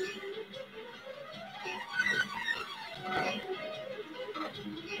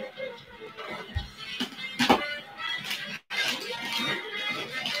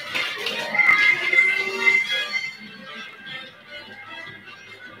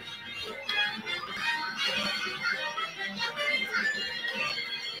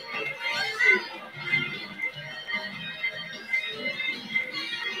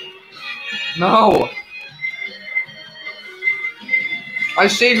 No! I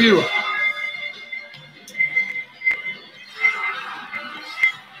save you!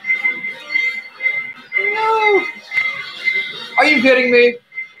 No! Are you kidding me?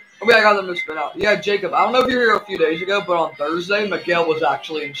 Oh, wait, I got them to spin out. Yeah, Jacob, I don't know if you were here a few days ago, but on Thursday, Miguel was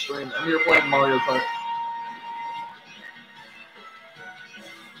actually in stream, and we were playing Mario Kart.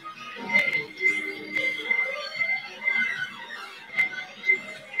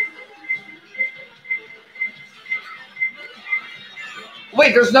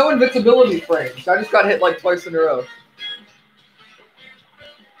 Wait, there's no invincibility frames. I just got hit like twice in a row.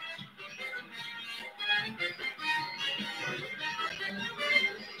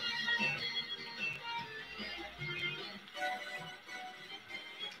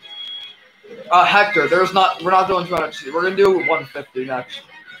 Hector, we're not doing 200. We're gonna do 150 next.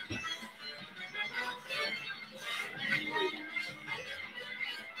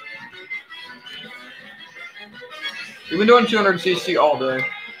 We've been doing 200cc all day.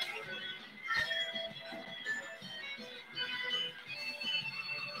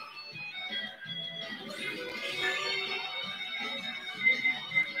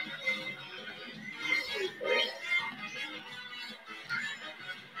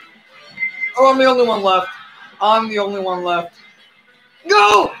 Oh, I'm the only one left. I'm the only one left.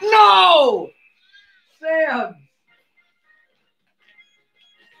 Go! No! Sam!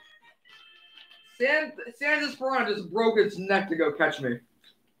 Sam's Piranha just broke its neck to go catch me.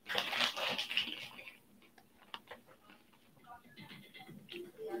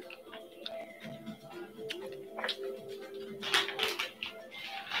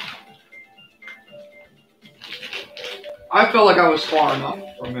 I felt like I was far enough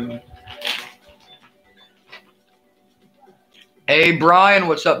from him. Hey, Brian,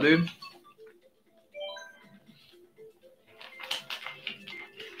 what's up, dude?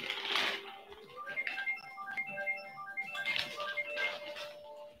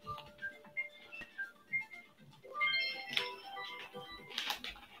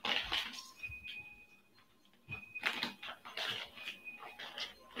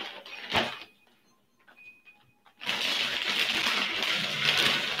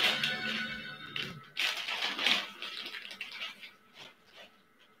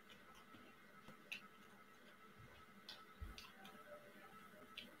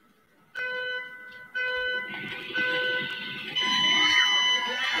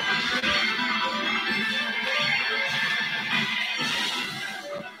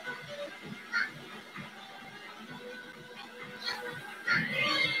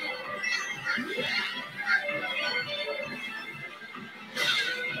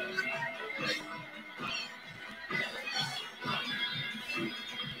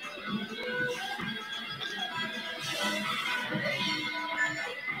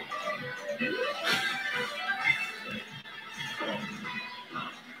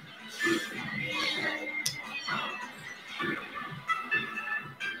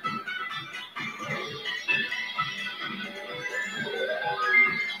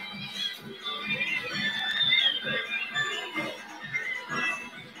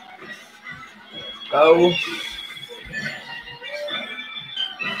 Go.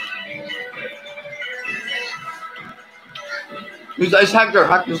 It's Hector.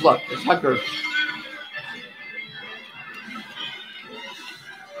 Hector's left. It's Hector.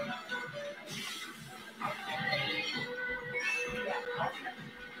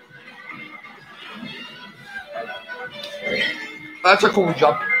 That's a cool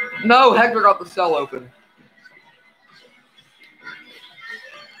jump. No, Hector got the cell open.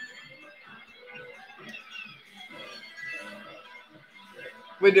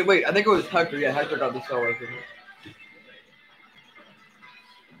 Wait. I think it was Hector. Yeah, Hector got the solo.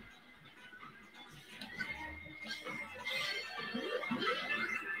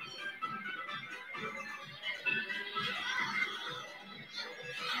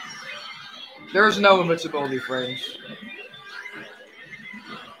 There's no invincibility frames.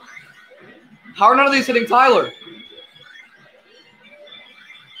 How are none of these hitting Tyler?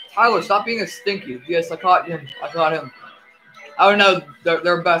 Tyler, stop being a stinky. Yes, I caught him. I don't know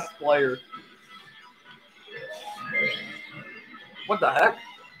their best player. What the heck?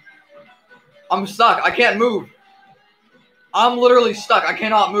 I'm stuck. I can't move. I'm literally stuck. I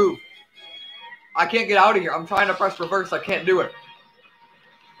cannot move. I can't get out of here. I'm trying to press reverse. I can't do it.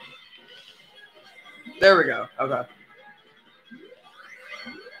 There we go. Okay.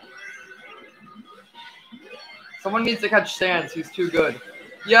 Someone needs to catch Stans. He's too good.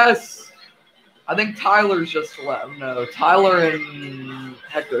 Yes. I think Tyler's just left. No, Tyler and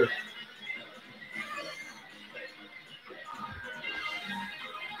Hector.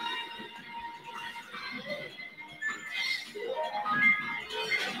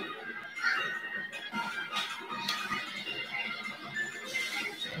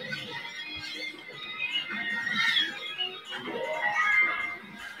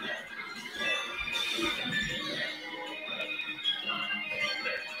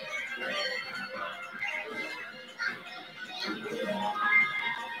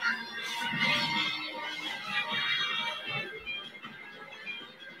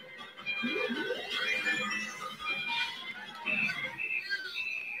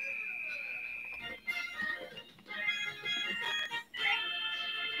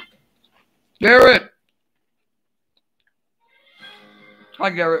 Garrett. Hi,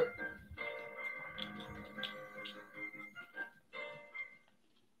 Garrett.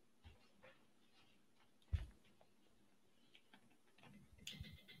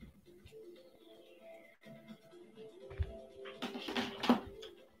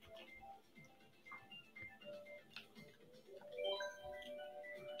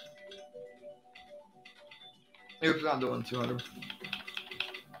 He's not doing 200.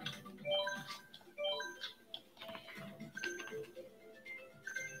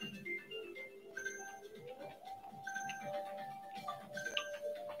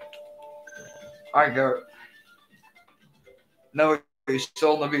 All right, Garrett. No, he's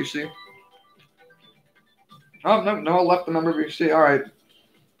still in the VC. Oh, no, I left the member VC. All right.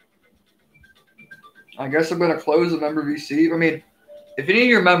 I guess I'm going to close the member VC. I mean, if any of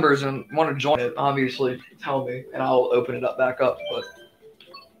your members and want to join it, obviously tell me, and I'll open it up back up. But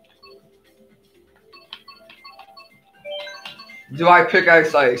do I pick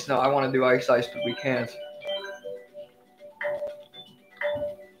Ice? No, I want to do Ice, but we can't.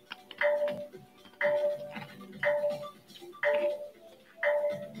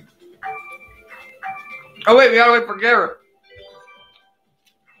 Oh, wait, we got to wait for Garrett.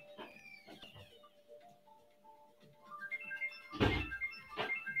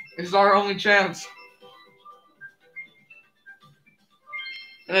 This is our only chance.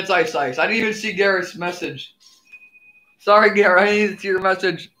 And it's Ice. I didn't even see Garrett's message. Sorry, Garrett. I didn't see your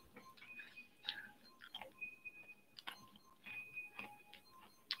message.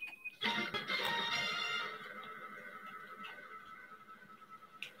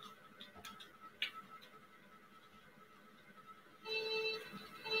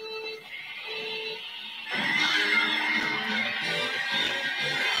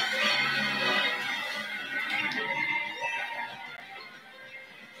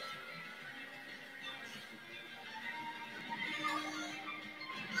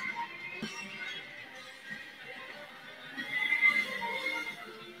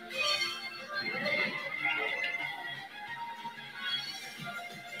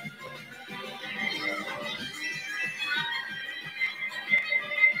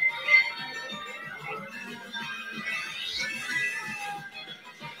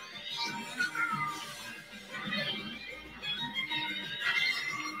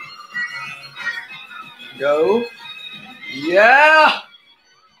 Go. Yeah.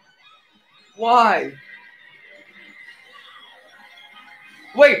 Why?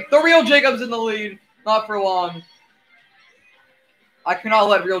 Wait, the real Jacob's in the lead. Not for long. I cannot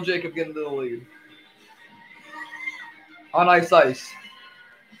let real Jacob get into the lead. On Ice.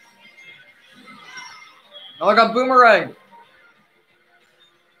 Oh, I got Boomerang.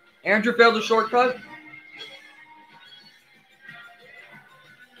 Andrew failed a shortcut.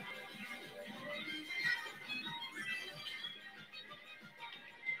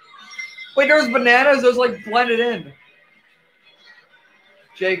 Wait, there's bananas. Those like blended in.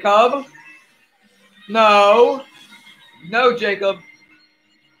 Jacob. No. No, Jacob.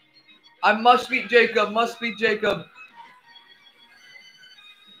 I must beat Jacob. Must beat Jacob.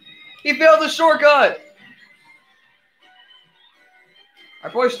 He failed the shortcut.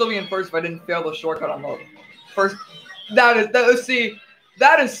 I'd probably still be in first if I didn't fail the shortcut on the first. That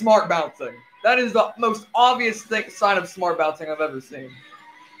is smart bouncing. That is the most obvious sign of smart bouncing I've ever seen.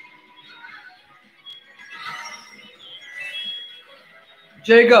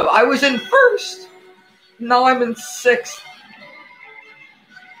 Jacob, I was in first. Now I'm in sixth.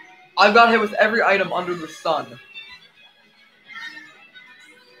 I've got hit with every item under the sun.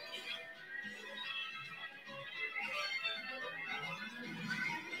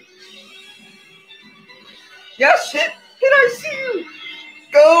 Yes, hit, I see you.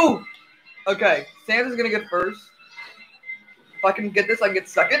 Go. Okay, Santa's gonna get first. If I can get this, I can get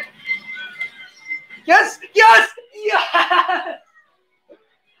second. Yes, yes, yes.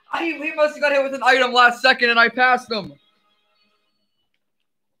 He must have got hit with an item last second and I passed him.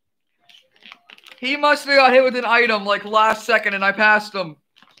 He must have got hit with an item like last second and I passed him.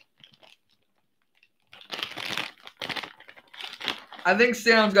 I think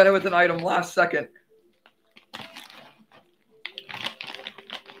Sam's got hit with an item last second.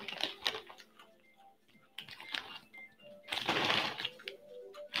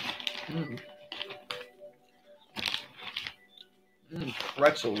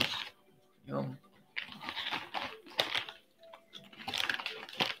 Pretzels. Yum.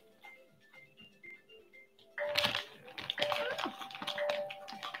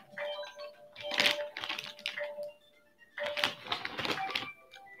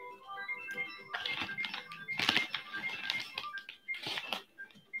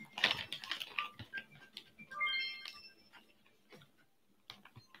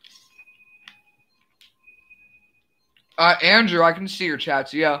 Andrew, I can see your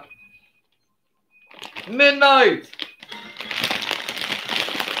chats, yeah. Midnight!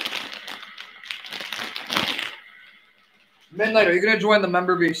 Midnight, are you going to join the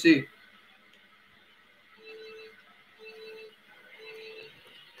member VC?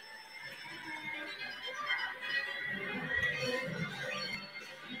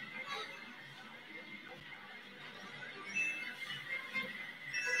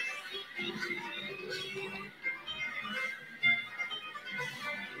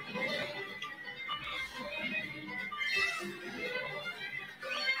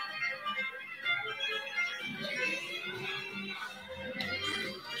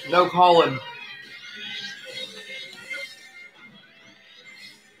 No Colin.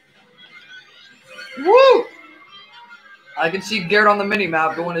 Woo! I can see Garrett on the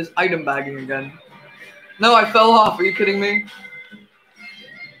mini-map doing his item bagging again. No, I fell off. Are you kidding me?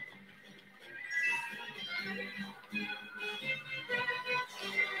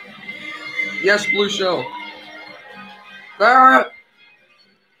 Yes, Blue Show. Garrett!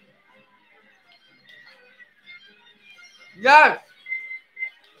 Yes!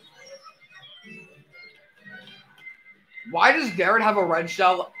 Why does Garrett have a red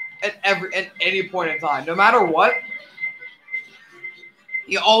shell at any point in time? No matter what,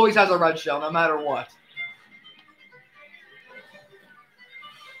 he always has a red shell, no matter what.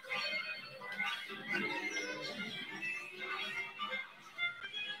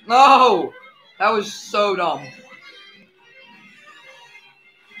 No! That was so dumb.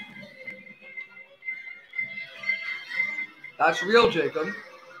 That's real, Jacob.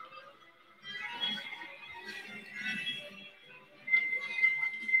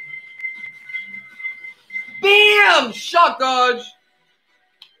 Bam! Shot dodge!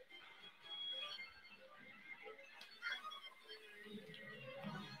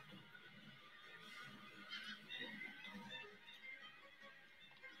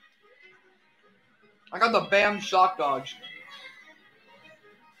 I got the bam shock dodge.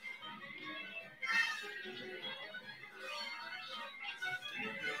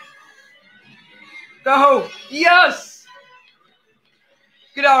 Go! Yes!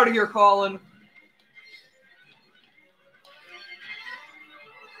 Get out of here, Colin.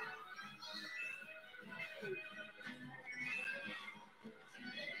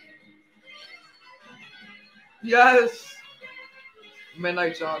 Yes!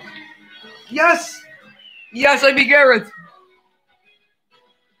 Midnight Shock. Yes! Yes, I beat Garrett!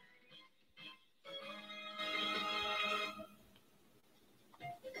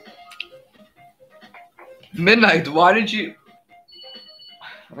 Midnight, why did you...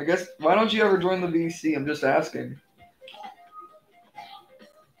 I guess, why don't you ever join the VC? I'm just asking.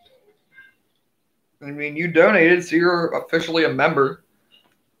 I mean, you donated, so you're officially a member.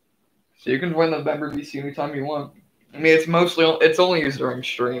 So you can join the member VC anytime you want. I mean, it's only used during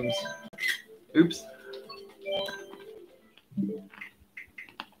streams. Oops.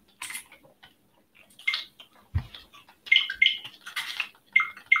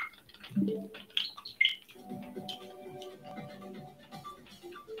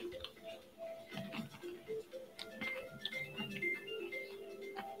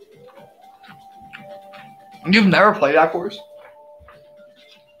 You've never played that course?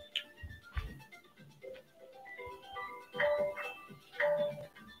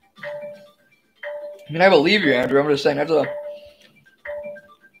 I mean, I believe you, Andrew. I'm just saying that's a.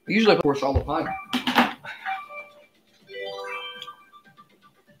 We usually play course all the time.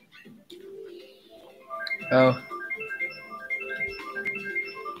 Oh.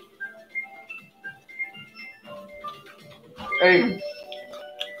 Hey.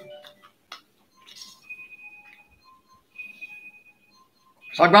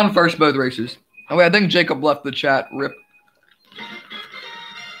 So I've gone first both races. Oh wait, I think Jacob left the chat. Rip.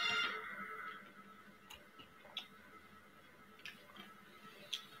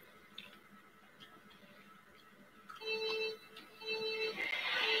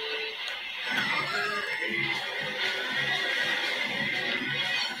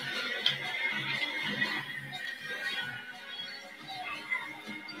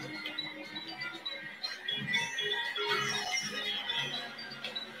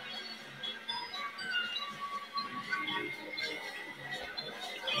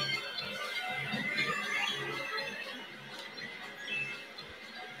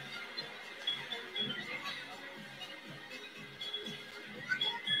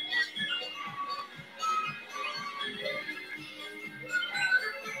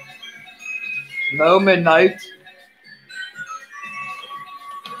 No midnight.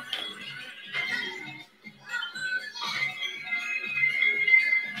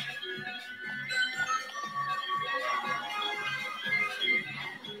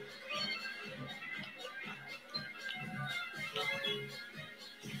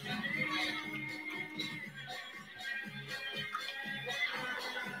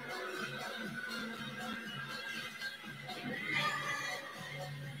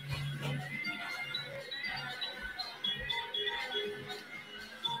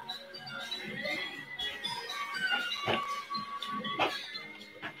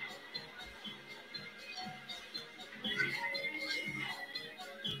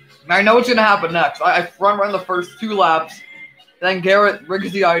 I know what's going to happen next. I front run the first 2 laps, then Garrett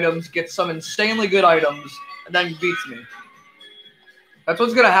rigs the items, gets some insanely good items, and then beats me. That's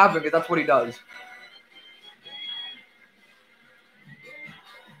what's going to happen because that's what he does.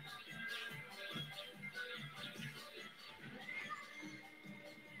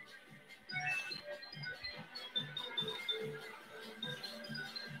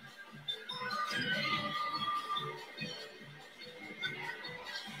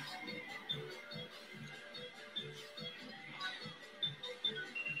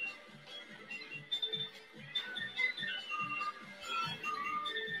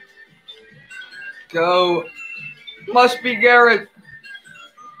 Go. Must be Garrett.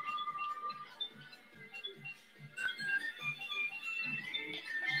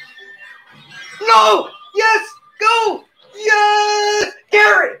 No! Yes! Go! Yes!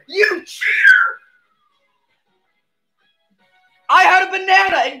 Garrett, you cheater! I had a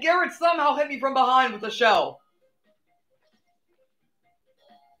banana and Garrett somehow hit me from behind with a shell.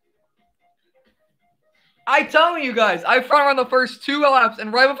 I telling you guys, I front run the first 2 laps,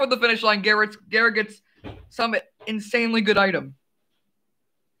 and right before the finish line, Garrett gets some insanely good item.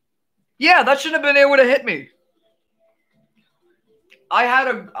 Yeah, that shouldn't have been able to hit me. I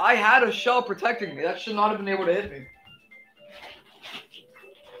had a shell protecting me. That should not have been able to hit me.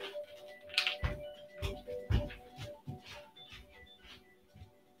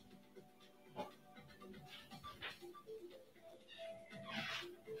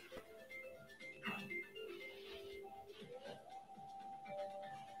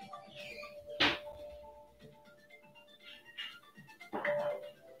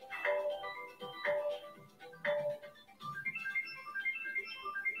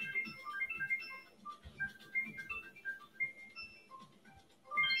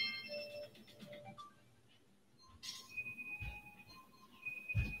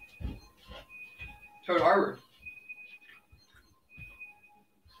 Toad Harbor.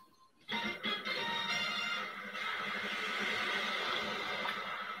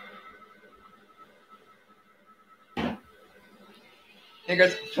 Hey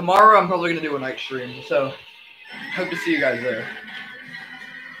guys, tomorrow I'm probably going to do a night stream, so hope to see you guys there.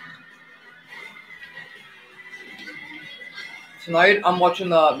 Tonight I'm watching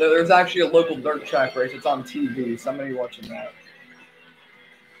there's actually a local dirt track race. It's on TV, so I'm going to be watching that.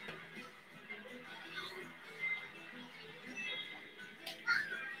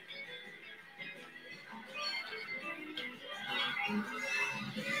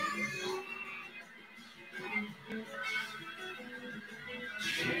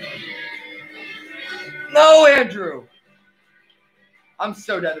 No, Andrew! I'm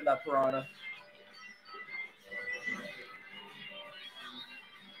so dead in that piranha.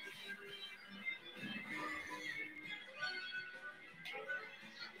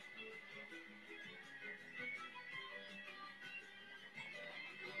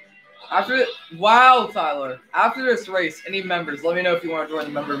 Wow, Tyler. After this race, any members, let me know if you want to join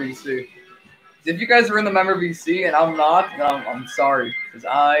the member VC. If you guys are in the member VC and I'm not, then I'm sorry, because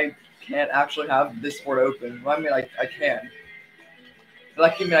I can't actually have this sport open. Well, I mean, I can. But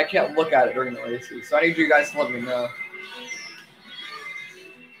I can't look at it during the races. So I need you guys to let me know.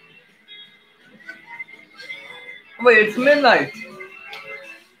 Wait, it's midnight.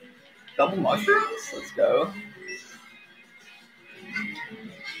 Double mushrooms? Let's go.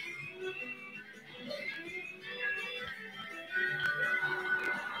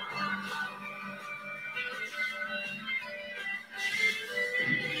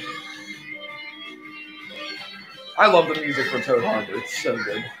 I love the music for Toad Harbor. It's so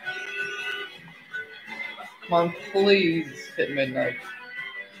good. Come on, please hit midnight.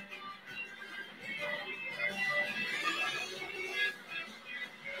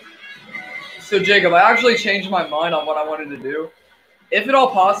 So, Jacob, I actually changed my mind on what I wanted to do. If at all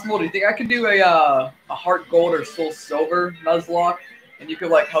possible, do you think I could do a Heart Gold or Soul Silver Nuzlocke? And you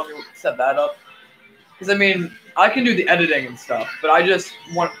could, like, help me set that up? Because, I mean, I can do the editing and stuff, but I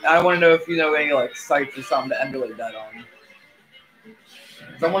want to know if you know any, like, sites or something to emulate that on.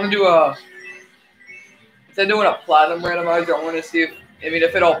 So I want to do instead of doing a Platinum randomizer, I want to see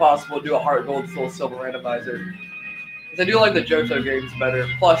if at all possible, do a Heart Gold, Soul Silver randomizer. Because I do like the Johto games better.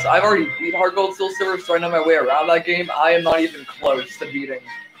 Plus, I've already beat Heart Gold, Soul Silver, so I know my way around that game. I am not even close to beating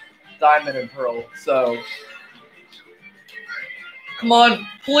Diamond and Pearl. So, come on,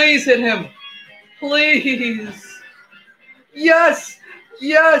 please hit him. Please. Yes.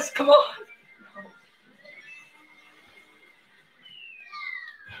 Yes, come on.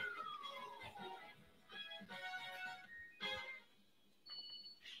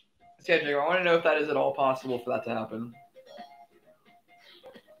 Yeah, Jake, I want to know if that is at all possible for that to happen.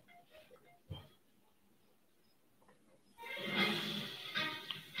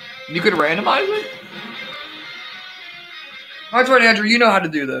 You could randomize it? That's right, Andrew. You know how to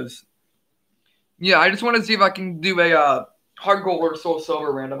do those. Yeah, I just want to see if I can do a Heart Gold or Soul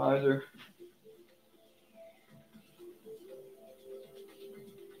Silver randomizer.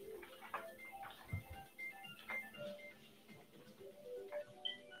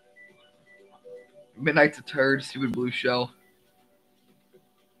 Midnight's a turd, stupid blue shell.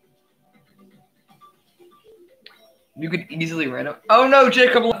 You could easily random. Oh no,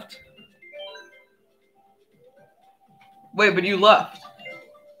 Jacob left. Wait, but you left.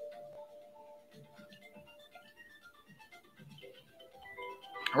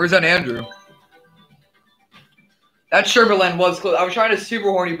 Where's that Andrew? That Sherberland was close. I was trying to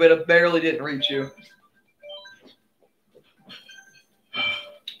super horny, but it barely didn't reach you.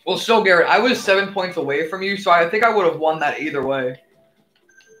 Well, still, Garrett, I was 7 points away from you, so I think I would have won that either way.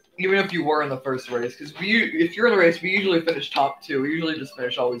 Even if you were in the first race. Because if you're in the race, we usually finish top 2. We usually just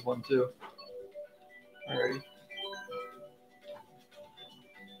finish always 1-2. Alrighty.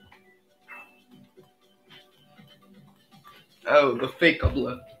 Oh, the fake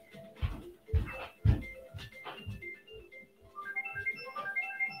uplift.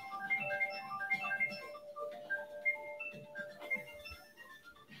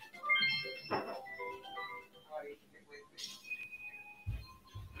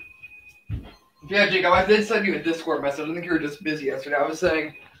 Yeah, Jacob, I did send you a Discord message. I think you were just busy yesterday. I was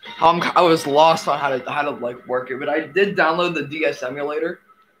saying I was lost on how to like work it, but I did download the DS emulator.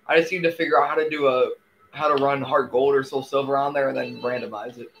 I just need to figure out how to run Heart Gold or Soul Silver on there and then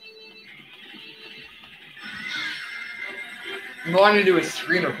randomize it. All I need to do is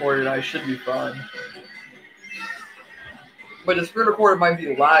screen record it. I should be fine. But the screen recorder might be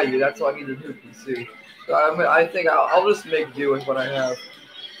laggy. That's why I need a new PC. So I think I'll just make do with what I have.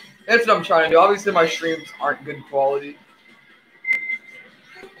 That's what I'm trying to do. Obviously, my streams aren't good quality.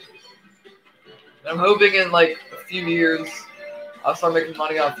 I'm hoping in like a few years, I'll start making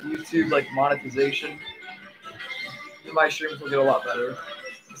money off YouTube, like monetization. And my streams will get a lot better.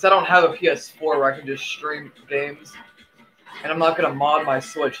 Because I don't have a PS4 where I can just stream games. And I'm not going to mod my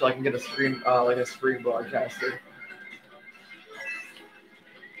Switch so I can get a screen broadcaster.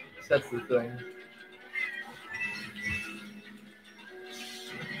 So that's the thing.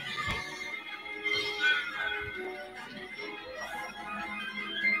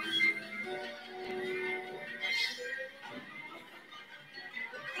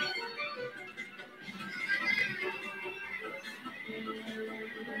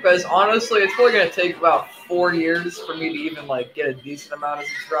 Because honestly, it's probably going to take about 4 years for me to even like get a decent amount of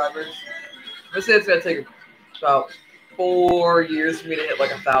subscribers. Let's say it's going to take about 4 years for me to hit like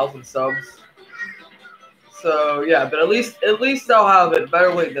 1,000 subs. So yeah, but at least I'll have it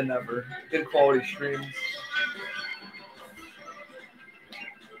better late than never. Good quality streams.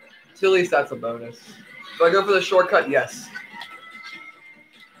 So at least that's a bonus. Do I go for the shortcut? Yes.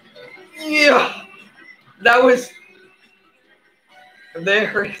 Yeah. That was...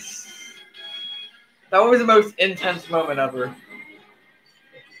 There is... That was the most intense moment ever.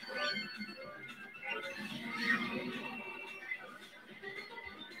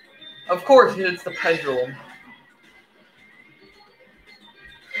 Of course, it's the pendulum.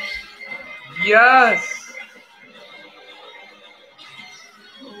 Yes!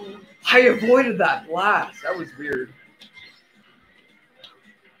 I avoided that blast. That was weird.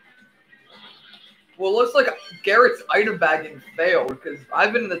 Well, it looks like Garrett's item bagging failed because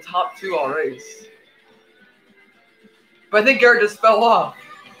I've been in the top 2 all race. But I think Garrett just fell off.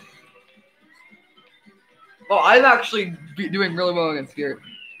 Well, I'm actually doing really well against Garrett.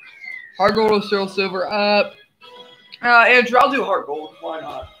 Hard gold or still silver? Andrew, I'll do hard gold. Why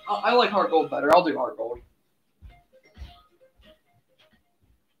not? I like hard gold better. I'll do hard gold.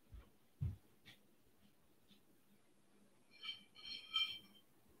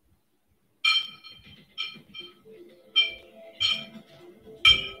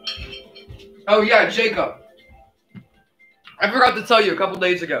 Oh yeah, Jacob. I forgot to tell you a couple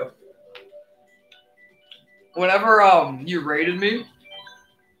days ago. Whenever you raided me,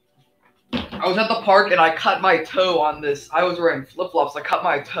 I was at the park and I cut my toe on this. I was wearing flip-flops. I cut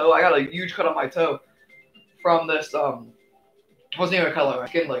my toe. I got a huge cut on my toe from this. I wasn't even a cut. Like my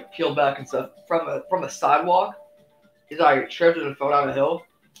skin like peeled back and stuff from the sidewalk. As I tripped and fell down a hill.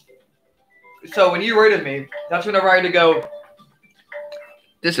 So when you raided me, that's whenever I had to go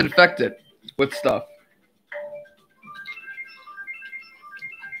disinfect it with stuff.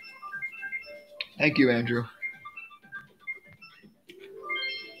 Thank you, Andrew.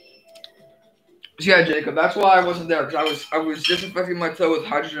 Yeah, Jacob. That's why I wasn't there because I was disinfecting my toe with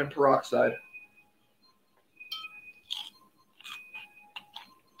hydrogen peroxide.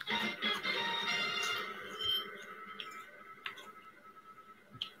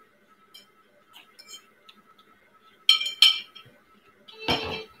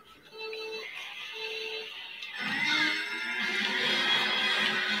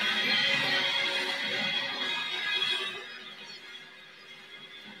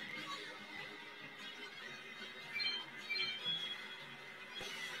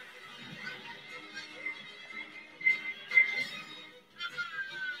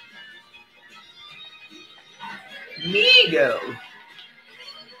 Migo.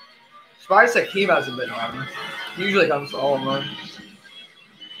 Surprised Hakeem hasn't been on. He usually comes to all of them.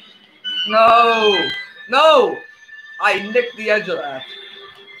 No! No! I nicked the edge of that.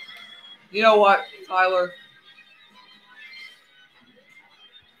 You know what, Tyler?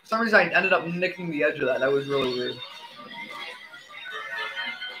 For some reason, I ended up nicking the edge of that. That was really weird.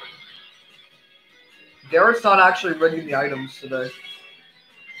 Garrett's not actually rigging the items today.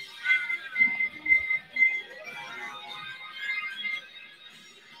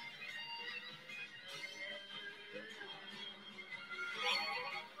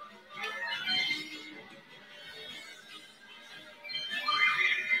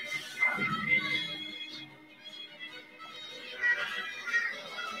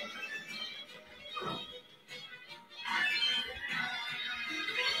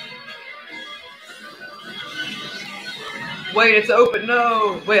 Wait, it's open.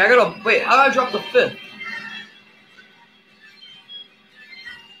 No. Wait, wait, how did I drop the 5th?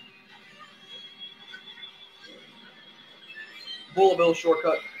 Bullet Bill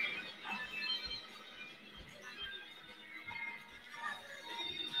shortcut.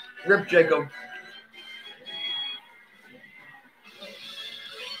 Rip Jacob.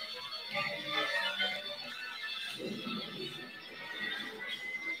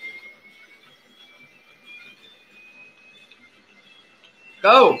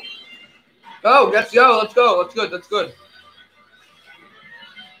 Go. Go. Let's go. Let's go. That's good. That's good.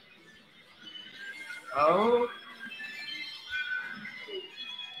 Oh.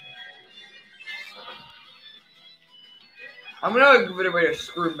 I'm gonna give it away to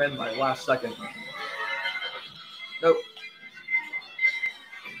screw men by last second. Nope.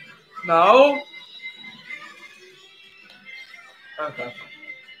 No. Okay.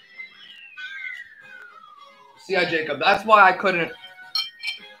 See ya, Jacob. That's why I couldn't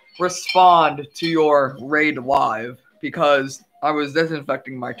respond to your raid live because I was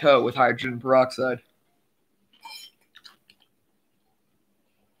disinfecting my toe with hydrogen peroxide.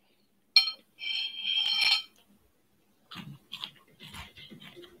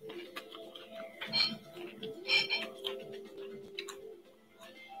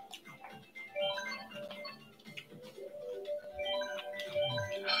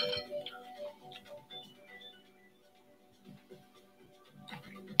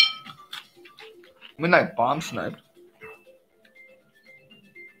 Midnight Bomb Snipe.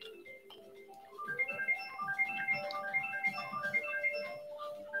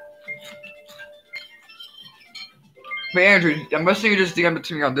 But Andrew, I'm guessing you just DM'd it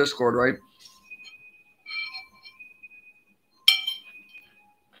to me on Discord, right?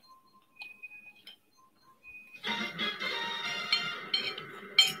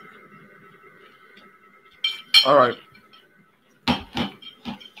 All right.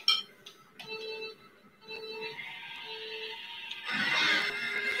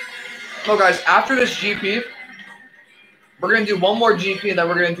 So guys, after this GP, we're gonna do one more GP and then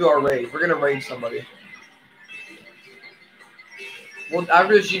we're gonna do our raid. We're gonna raid somebody. Well,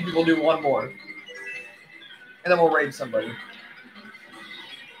 after this GP, we'll do one more, and then we'll raid somebody.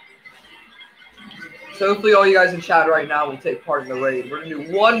 So hopefully, all you guys in chat right now will take part in the raid. We're gonna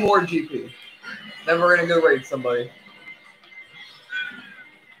do one more GP, then we're gonna go raid somebody.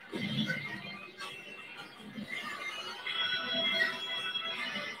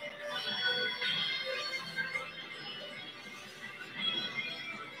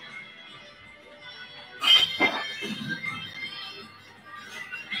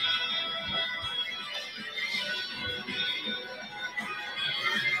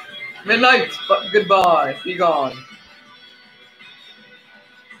 Midnight, but goodbye. Be gone.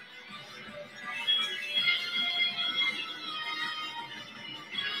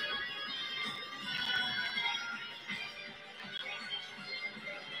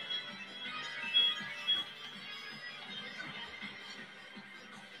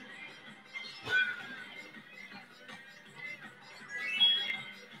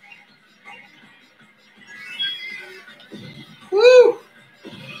 Woo!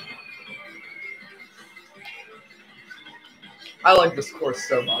 I like this course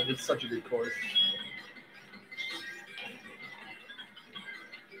so much. It's such a good course.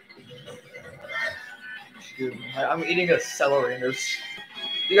 Dude, I'm eating a celery, and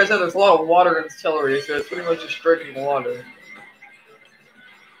you guys know there's a lot of water in celery, so it's pretty much just drinking water.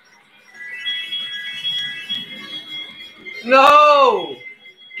 No!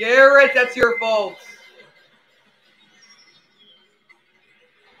 Garrett, that's your fault.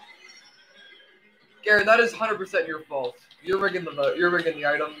 Garrett, that is 100% your fault. You're rigging the vote. You're rigging the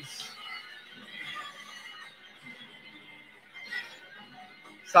items.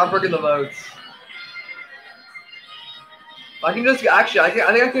 Stop rigging the votes. I can just actually. I think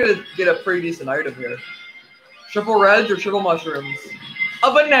I can get a pretty decent item here. Triple reds or triple mushrooms.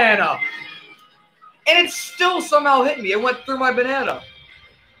 A banana. And it still somehow hit me. It went through my banana.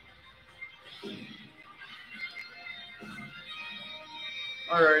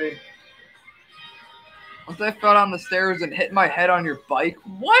 Alrighty. Once I fell down the stairs and hit my head on your bike.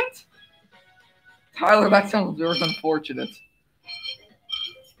 What? Tyler, that sounds very unfortunate.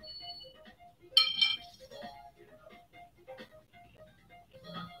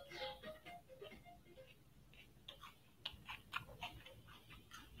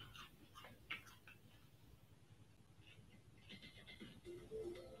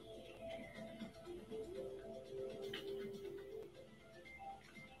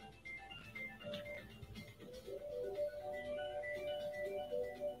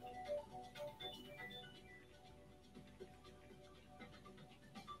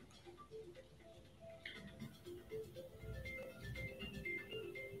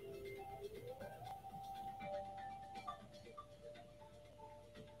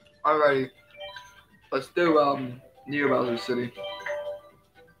 Alrighty. Let's do New Bowser City.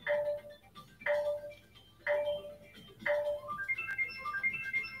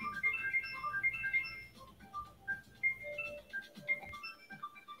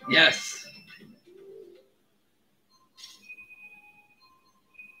 Yes.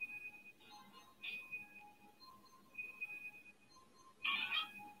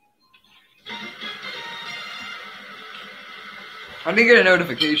 I didn't get a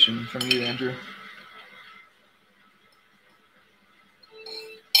notification from you, Andrew.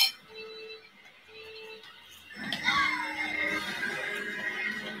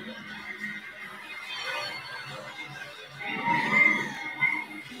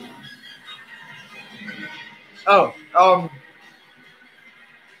 Oh,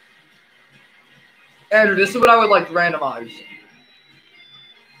 Andrew, this is what I would like randomized.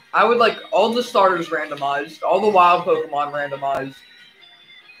 I would like all the starters randomized, all the wild Pokemon randomized.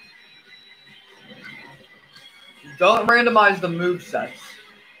 Don't randomize the movesets.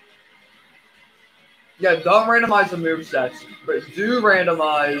 Yeah, don't randomize the movesets, but do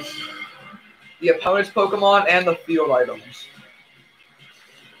randomize the opponent's Pokemon and the field items.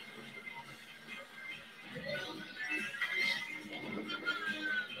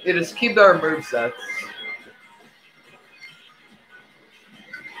 Yeah, just keep our movesets.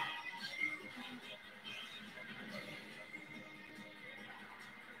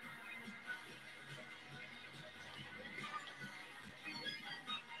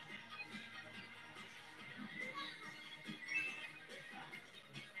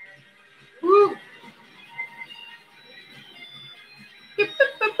 Woo!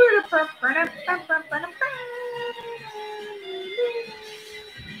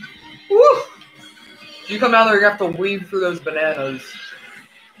 Woo! If you come out there, you have to weave through those bananas.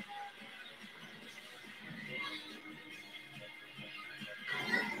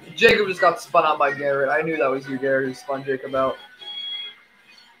 Jacob just got spun out by Garrett. I knew that was you, Garrett, who spun Jacob out.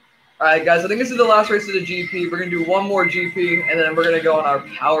 Alright, guys, I think this is the last race of the GP. We're going to do one more GP, and then we're going to go on our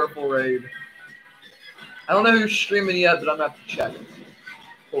powerful raid. I don't know who's streaming yet, but I'm going to have to check.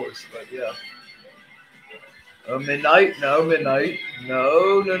 Of course, but yeah. Oh, midnight? No, midnight.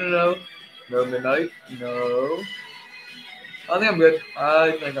 No, no, no, no. No, midnight. No. I think I'm good.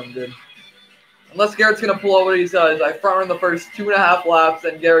 I think I'm good. Unless Garrett's going to pull out what he says. I front run the first 2.5 laps,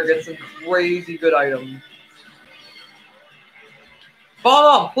 and Garrett gets some crazy good items.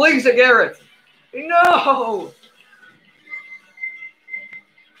 Bomb! Please, Garrett! No!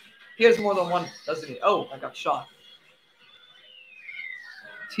 He has more than one, doesn't he? Oh, I got shot.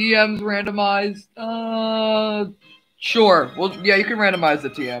 TMs randomized? Sure. Well, yeah, you can randomize the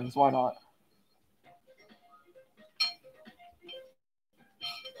TMs. Why not?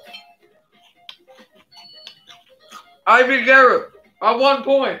 I beat Garrett at 1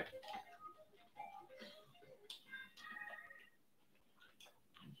 point.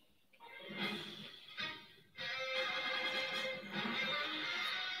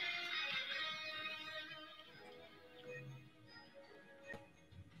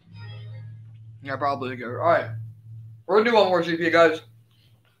 Yeah, probably Garrett. All right. We're going to do one more GP, guys.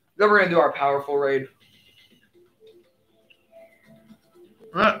 Then we're going to do our powerful raid.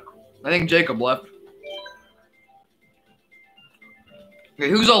 I think Jacob left. Okay,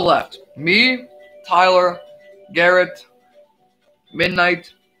 who's all left? Me, Tyler, Garrett,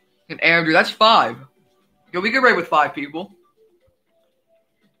 Midnight, and Andrew. That's 5. Yo, we can raid with 5 people.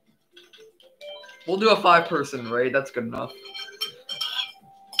 We'll do a 5-person raid. That's good enough.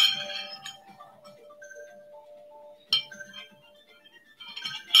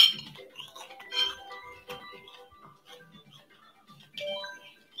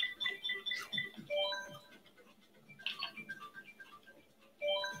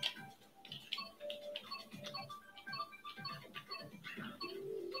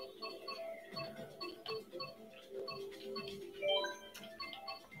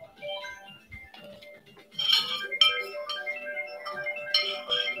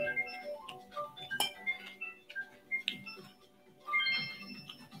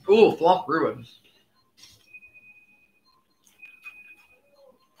 Ooh, Flop Ruins.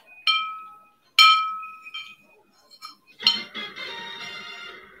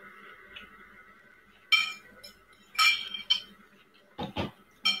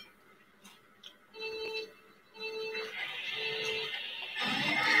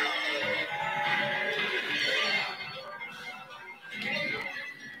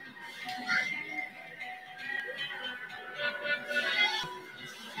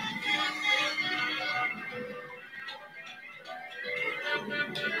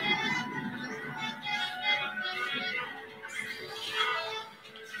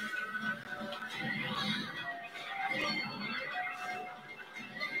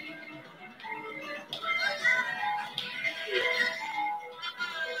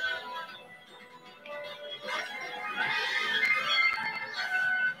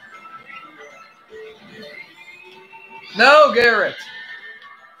 No, Garrett.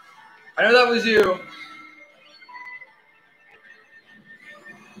 I know that was you.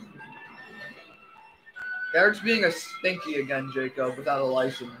 Garrett's being a stinky again, Jacob, without a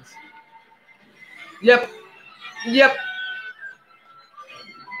license. Yep. Yep.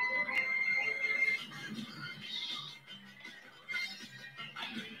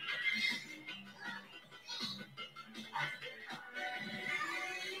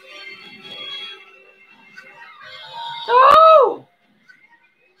 No!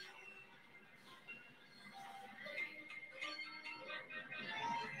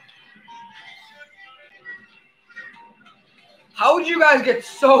 How would you guys get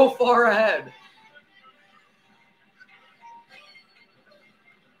so far ahead?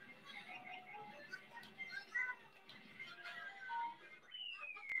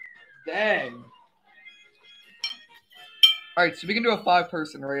 Dang. Alright, so we can do a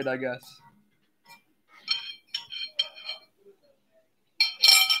 5-person raid, I guess.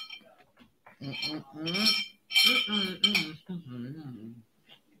 I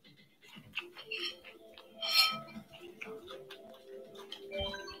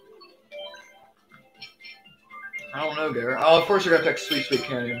don't know, Garrett. Oh, of course you're gonna pick Sweet Sweet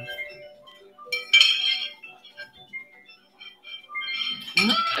Canyon.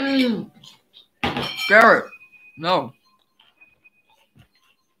 Garrett, no.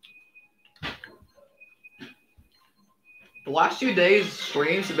 The last 2 days,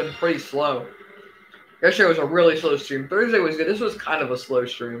 streams have been pretty slow. Yesterday was a really slow stream. Thursday was good. This was kind of a slow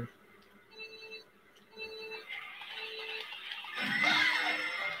stream.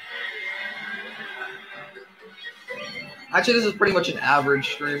 Actually, this is pretty much an average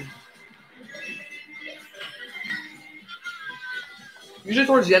stream. Usually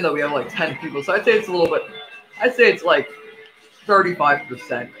towards the end, though, we have like 10 people. So I'd say it's a little bit, I'd say it's like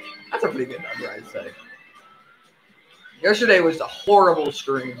 35%. That's a pretty good number, I'd say. Yesterday was a horrible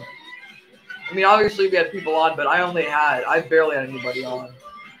stream. I mean, obviously we had people on, but I barely had anybody on.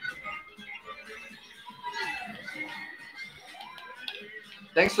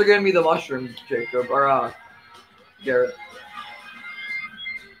 Thanks for giving me the mushroom, Jacob, or Garrett.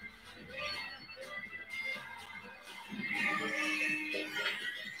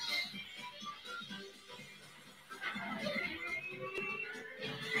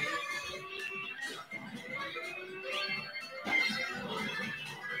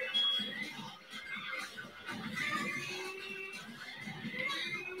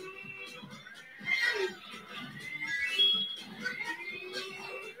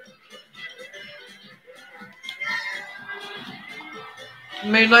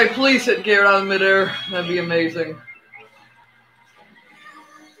 Midnight, please hit Garrett out of midair. That'd be amazing.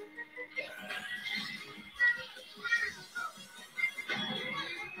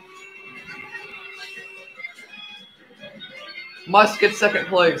 Must get second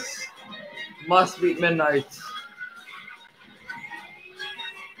place. Must beat Midnight.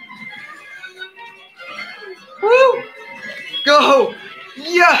 Woo! Go!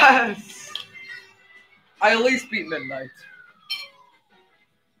 Yes! I at least beat Midnight.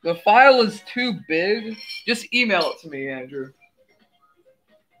 The file is too big. Just email it to me, Andrew.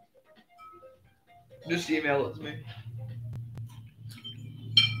 Just email it to me.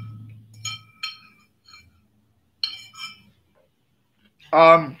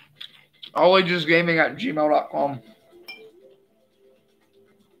 allagesgaming@gmail.com.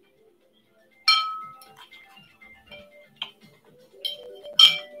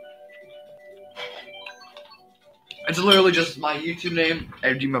 It's literally just my YouTube name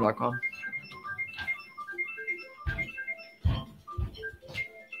at gmail.com.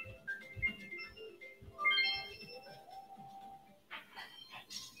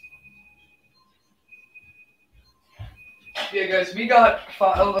 Yeah, guys, we got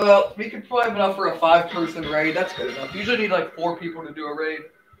we could probably have enough for a 5-person raid. That's good enough. Usually need like 4 people to do a raid.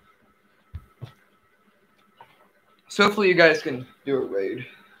 So hopefully you guys can do a raid.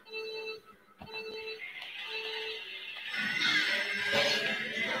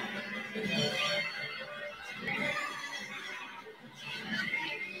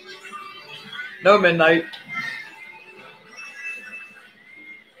 No Midnight.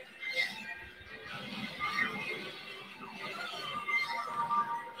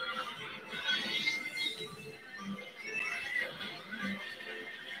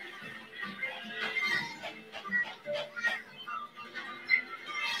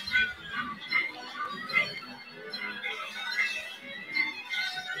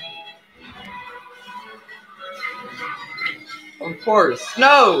 Of course.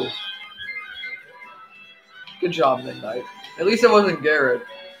 No! Good job, Midnight. At least it wasn't Garrett.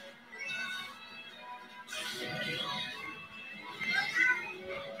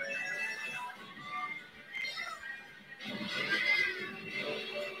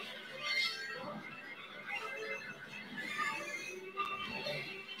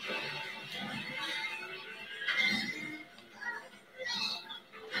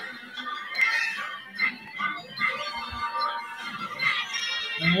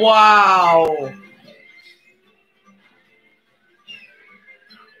 Wow!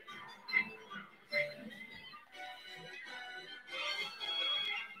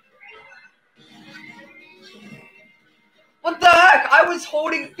 What the heck? I was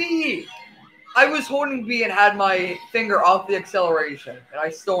holding B! I was holding B and had my finger off the acceleration, and I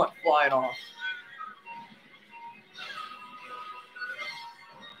still went flying off.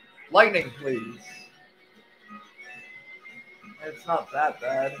 Lightning, please. It's not that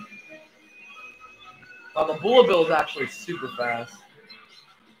bad. Oh, the Bula Bill is actually super fast.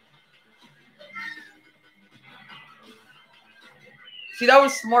 See, that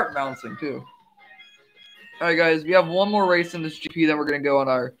was smart bouncing, too. All right, guys, we have one more race in this GP, then we're going to go on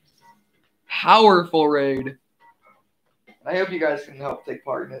our powerful raid. I hope you guys can help take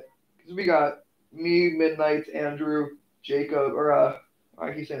part in it. Because we got me, Midnight, Andrew, Jacob, or,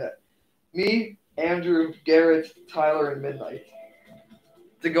 I keep saying that. Me, Andrew, Garrett, Tyler, and Midnight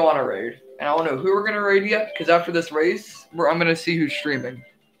to go on a raid. And I don't know who we're going to raid yet, because after this race, I'm going to see who's streaming.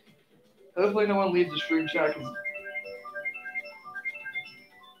 Hopefully no one leaves the stream chat, because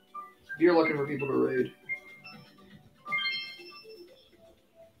you're looking for people to raid.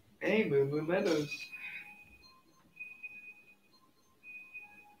 Hey, Moo Moo Meadows.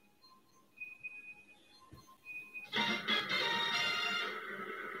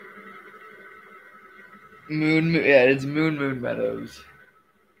 Yeah, it's Moon Meadows.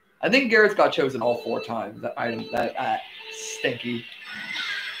 I think Garrett's got chosen all 4 times. That stinky.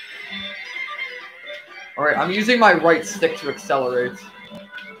 All right, I'm using my right stick to accelerate.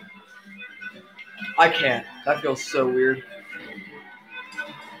 I can't. That feels so weird.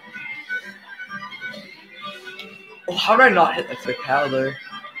 Oh, how did I not hit the fatal there?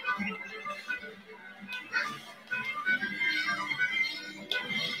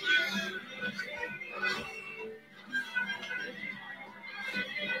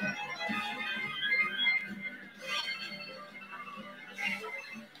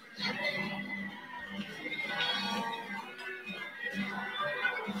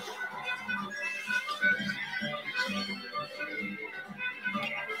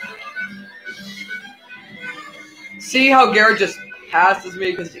 See how Garrett just passes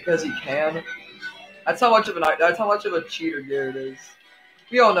me because he can. That's how much of a cheater Garrett is.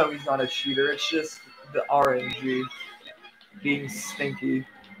 We all know he's not a cheater. It's just the RNG being stinky.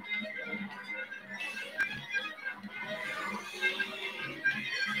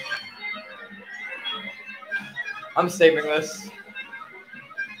 I'm saving this.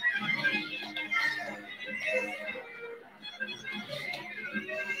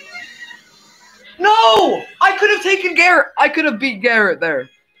 No! I could have taken Garrett. I could have beat Garrett there.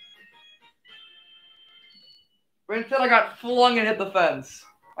 But instead I got flung and hit the fence.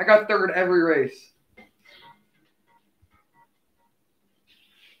 I got third every race.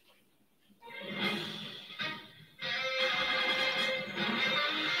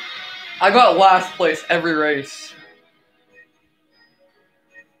 I got last place every race.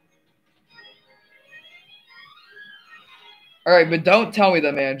 Alright, but don't tell me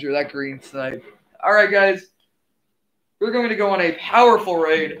that, Andrew. That green snipe. Alright, guys. We're going to go on a powerful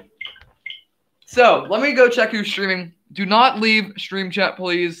raid. So, let me go check who's streaming. Do not leave stream chat,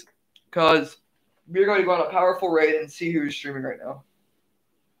 please. Because we're going to go on a powerful raid and see who's streaming right now.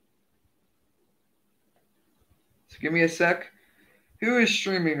 So, give me a sec. Who is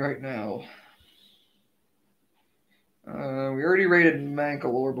streaming right now? We already raided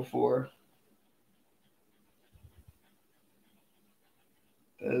Mangalore before.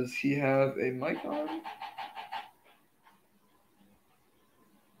 Does he have a mic on?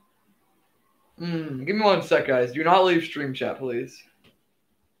 Give me one sec, guys. Do not leave stream chat, please.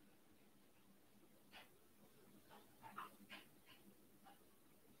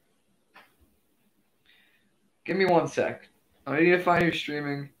 Give me one sec. I need to find who's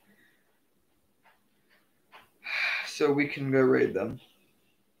streaming so we can go raid them.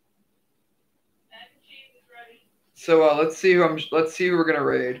 So let's see who we're gonna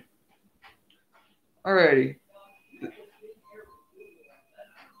raid. Alrighty.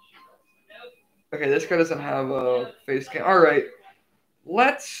 Okay, this guy doesn't have a face cam. Alright.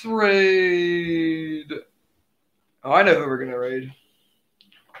 Let's raid. Oh, I know who we're gonna raid.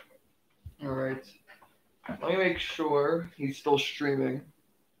 Alright. Let me make sure he's still streaming.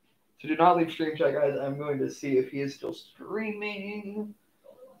 So do not leave stream chat, guys. I'm going to see if he is still streaming.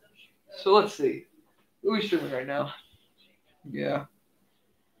 So let's see. Who is streaming right now? Yeah.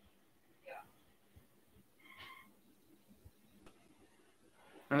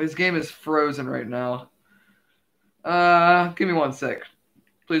 No, his game is frozen right now. Give me one sec.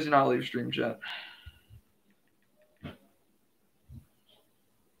 Please do not leave stream chat.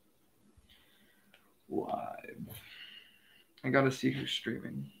 Live. I gotta see who's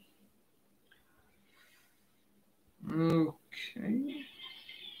streaming. Okay.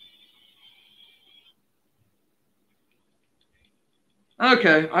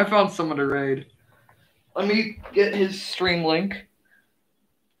 Okay, I found someone to raid. Let me get his stream link.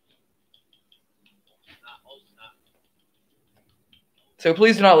 So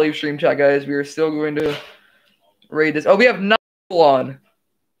please do not leave stream chat, guys. We are still going to raid this. Oh, we have 9 people on.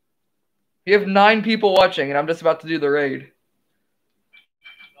 We have 9 people watching, and I'm just about to do the raid.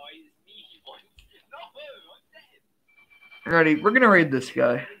 Alrighty, we're going to raid this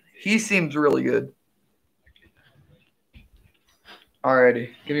guy. He seems really good. Alrighty,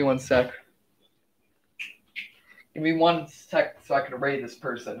 give me 1 sec. Give me 1 sec so I can raid this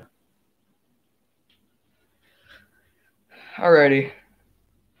person. Alrighty.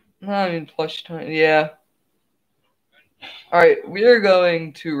 I mean, plush time. Yeah. Alright, we are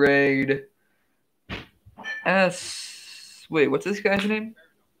going to raid S. Wait, what's this guy's name?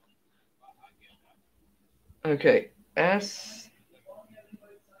 Okay. S.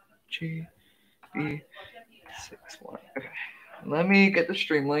 G. B. 61. Okay. Let me get the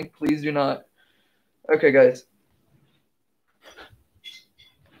stream link. Please do not. Okay, guys.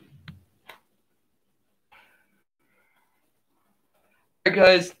 Alright,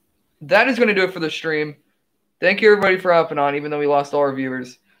 guys. That is going to do it for the stream. Thank you, everybody, for hopping on, even though we lost all our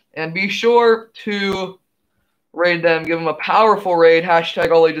viewers. And be sure to raid them. Give them a powerful raid. #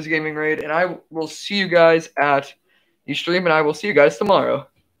 All Ages Gaming Raid. And I will see you guys at the stream, and I will see you guys tomorrow.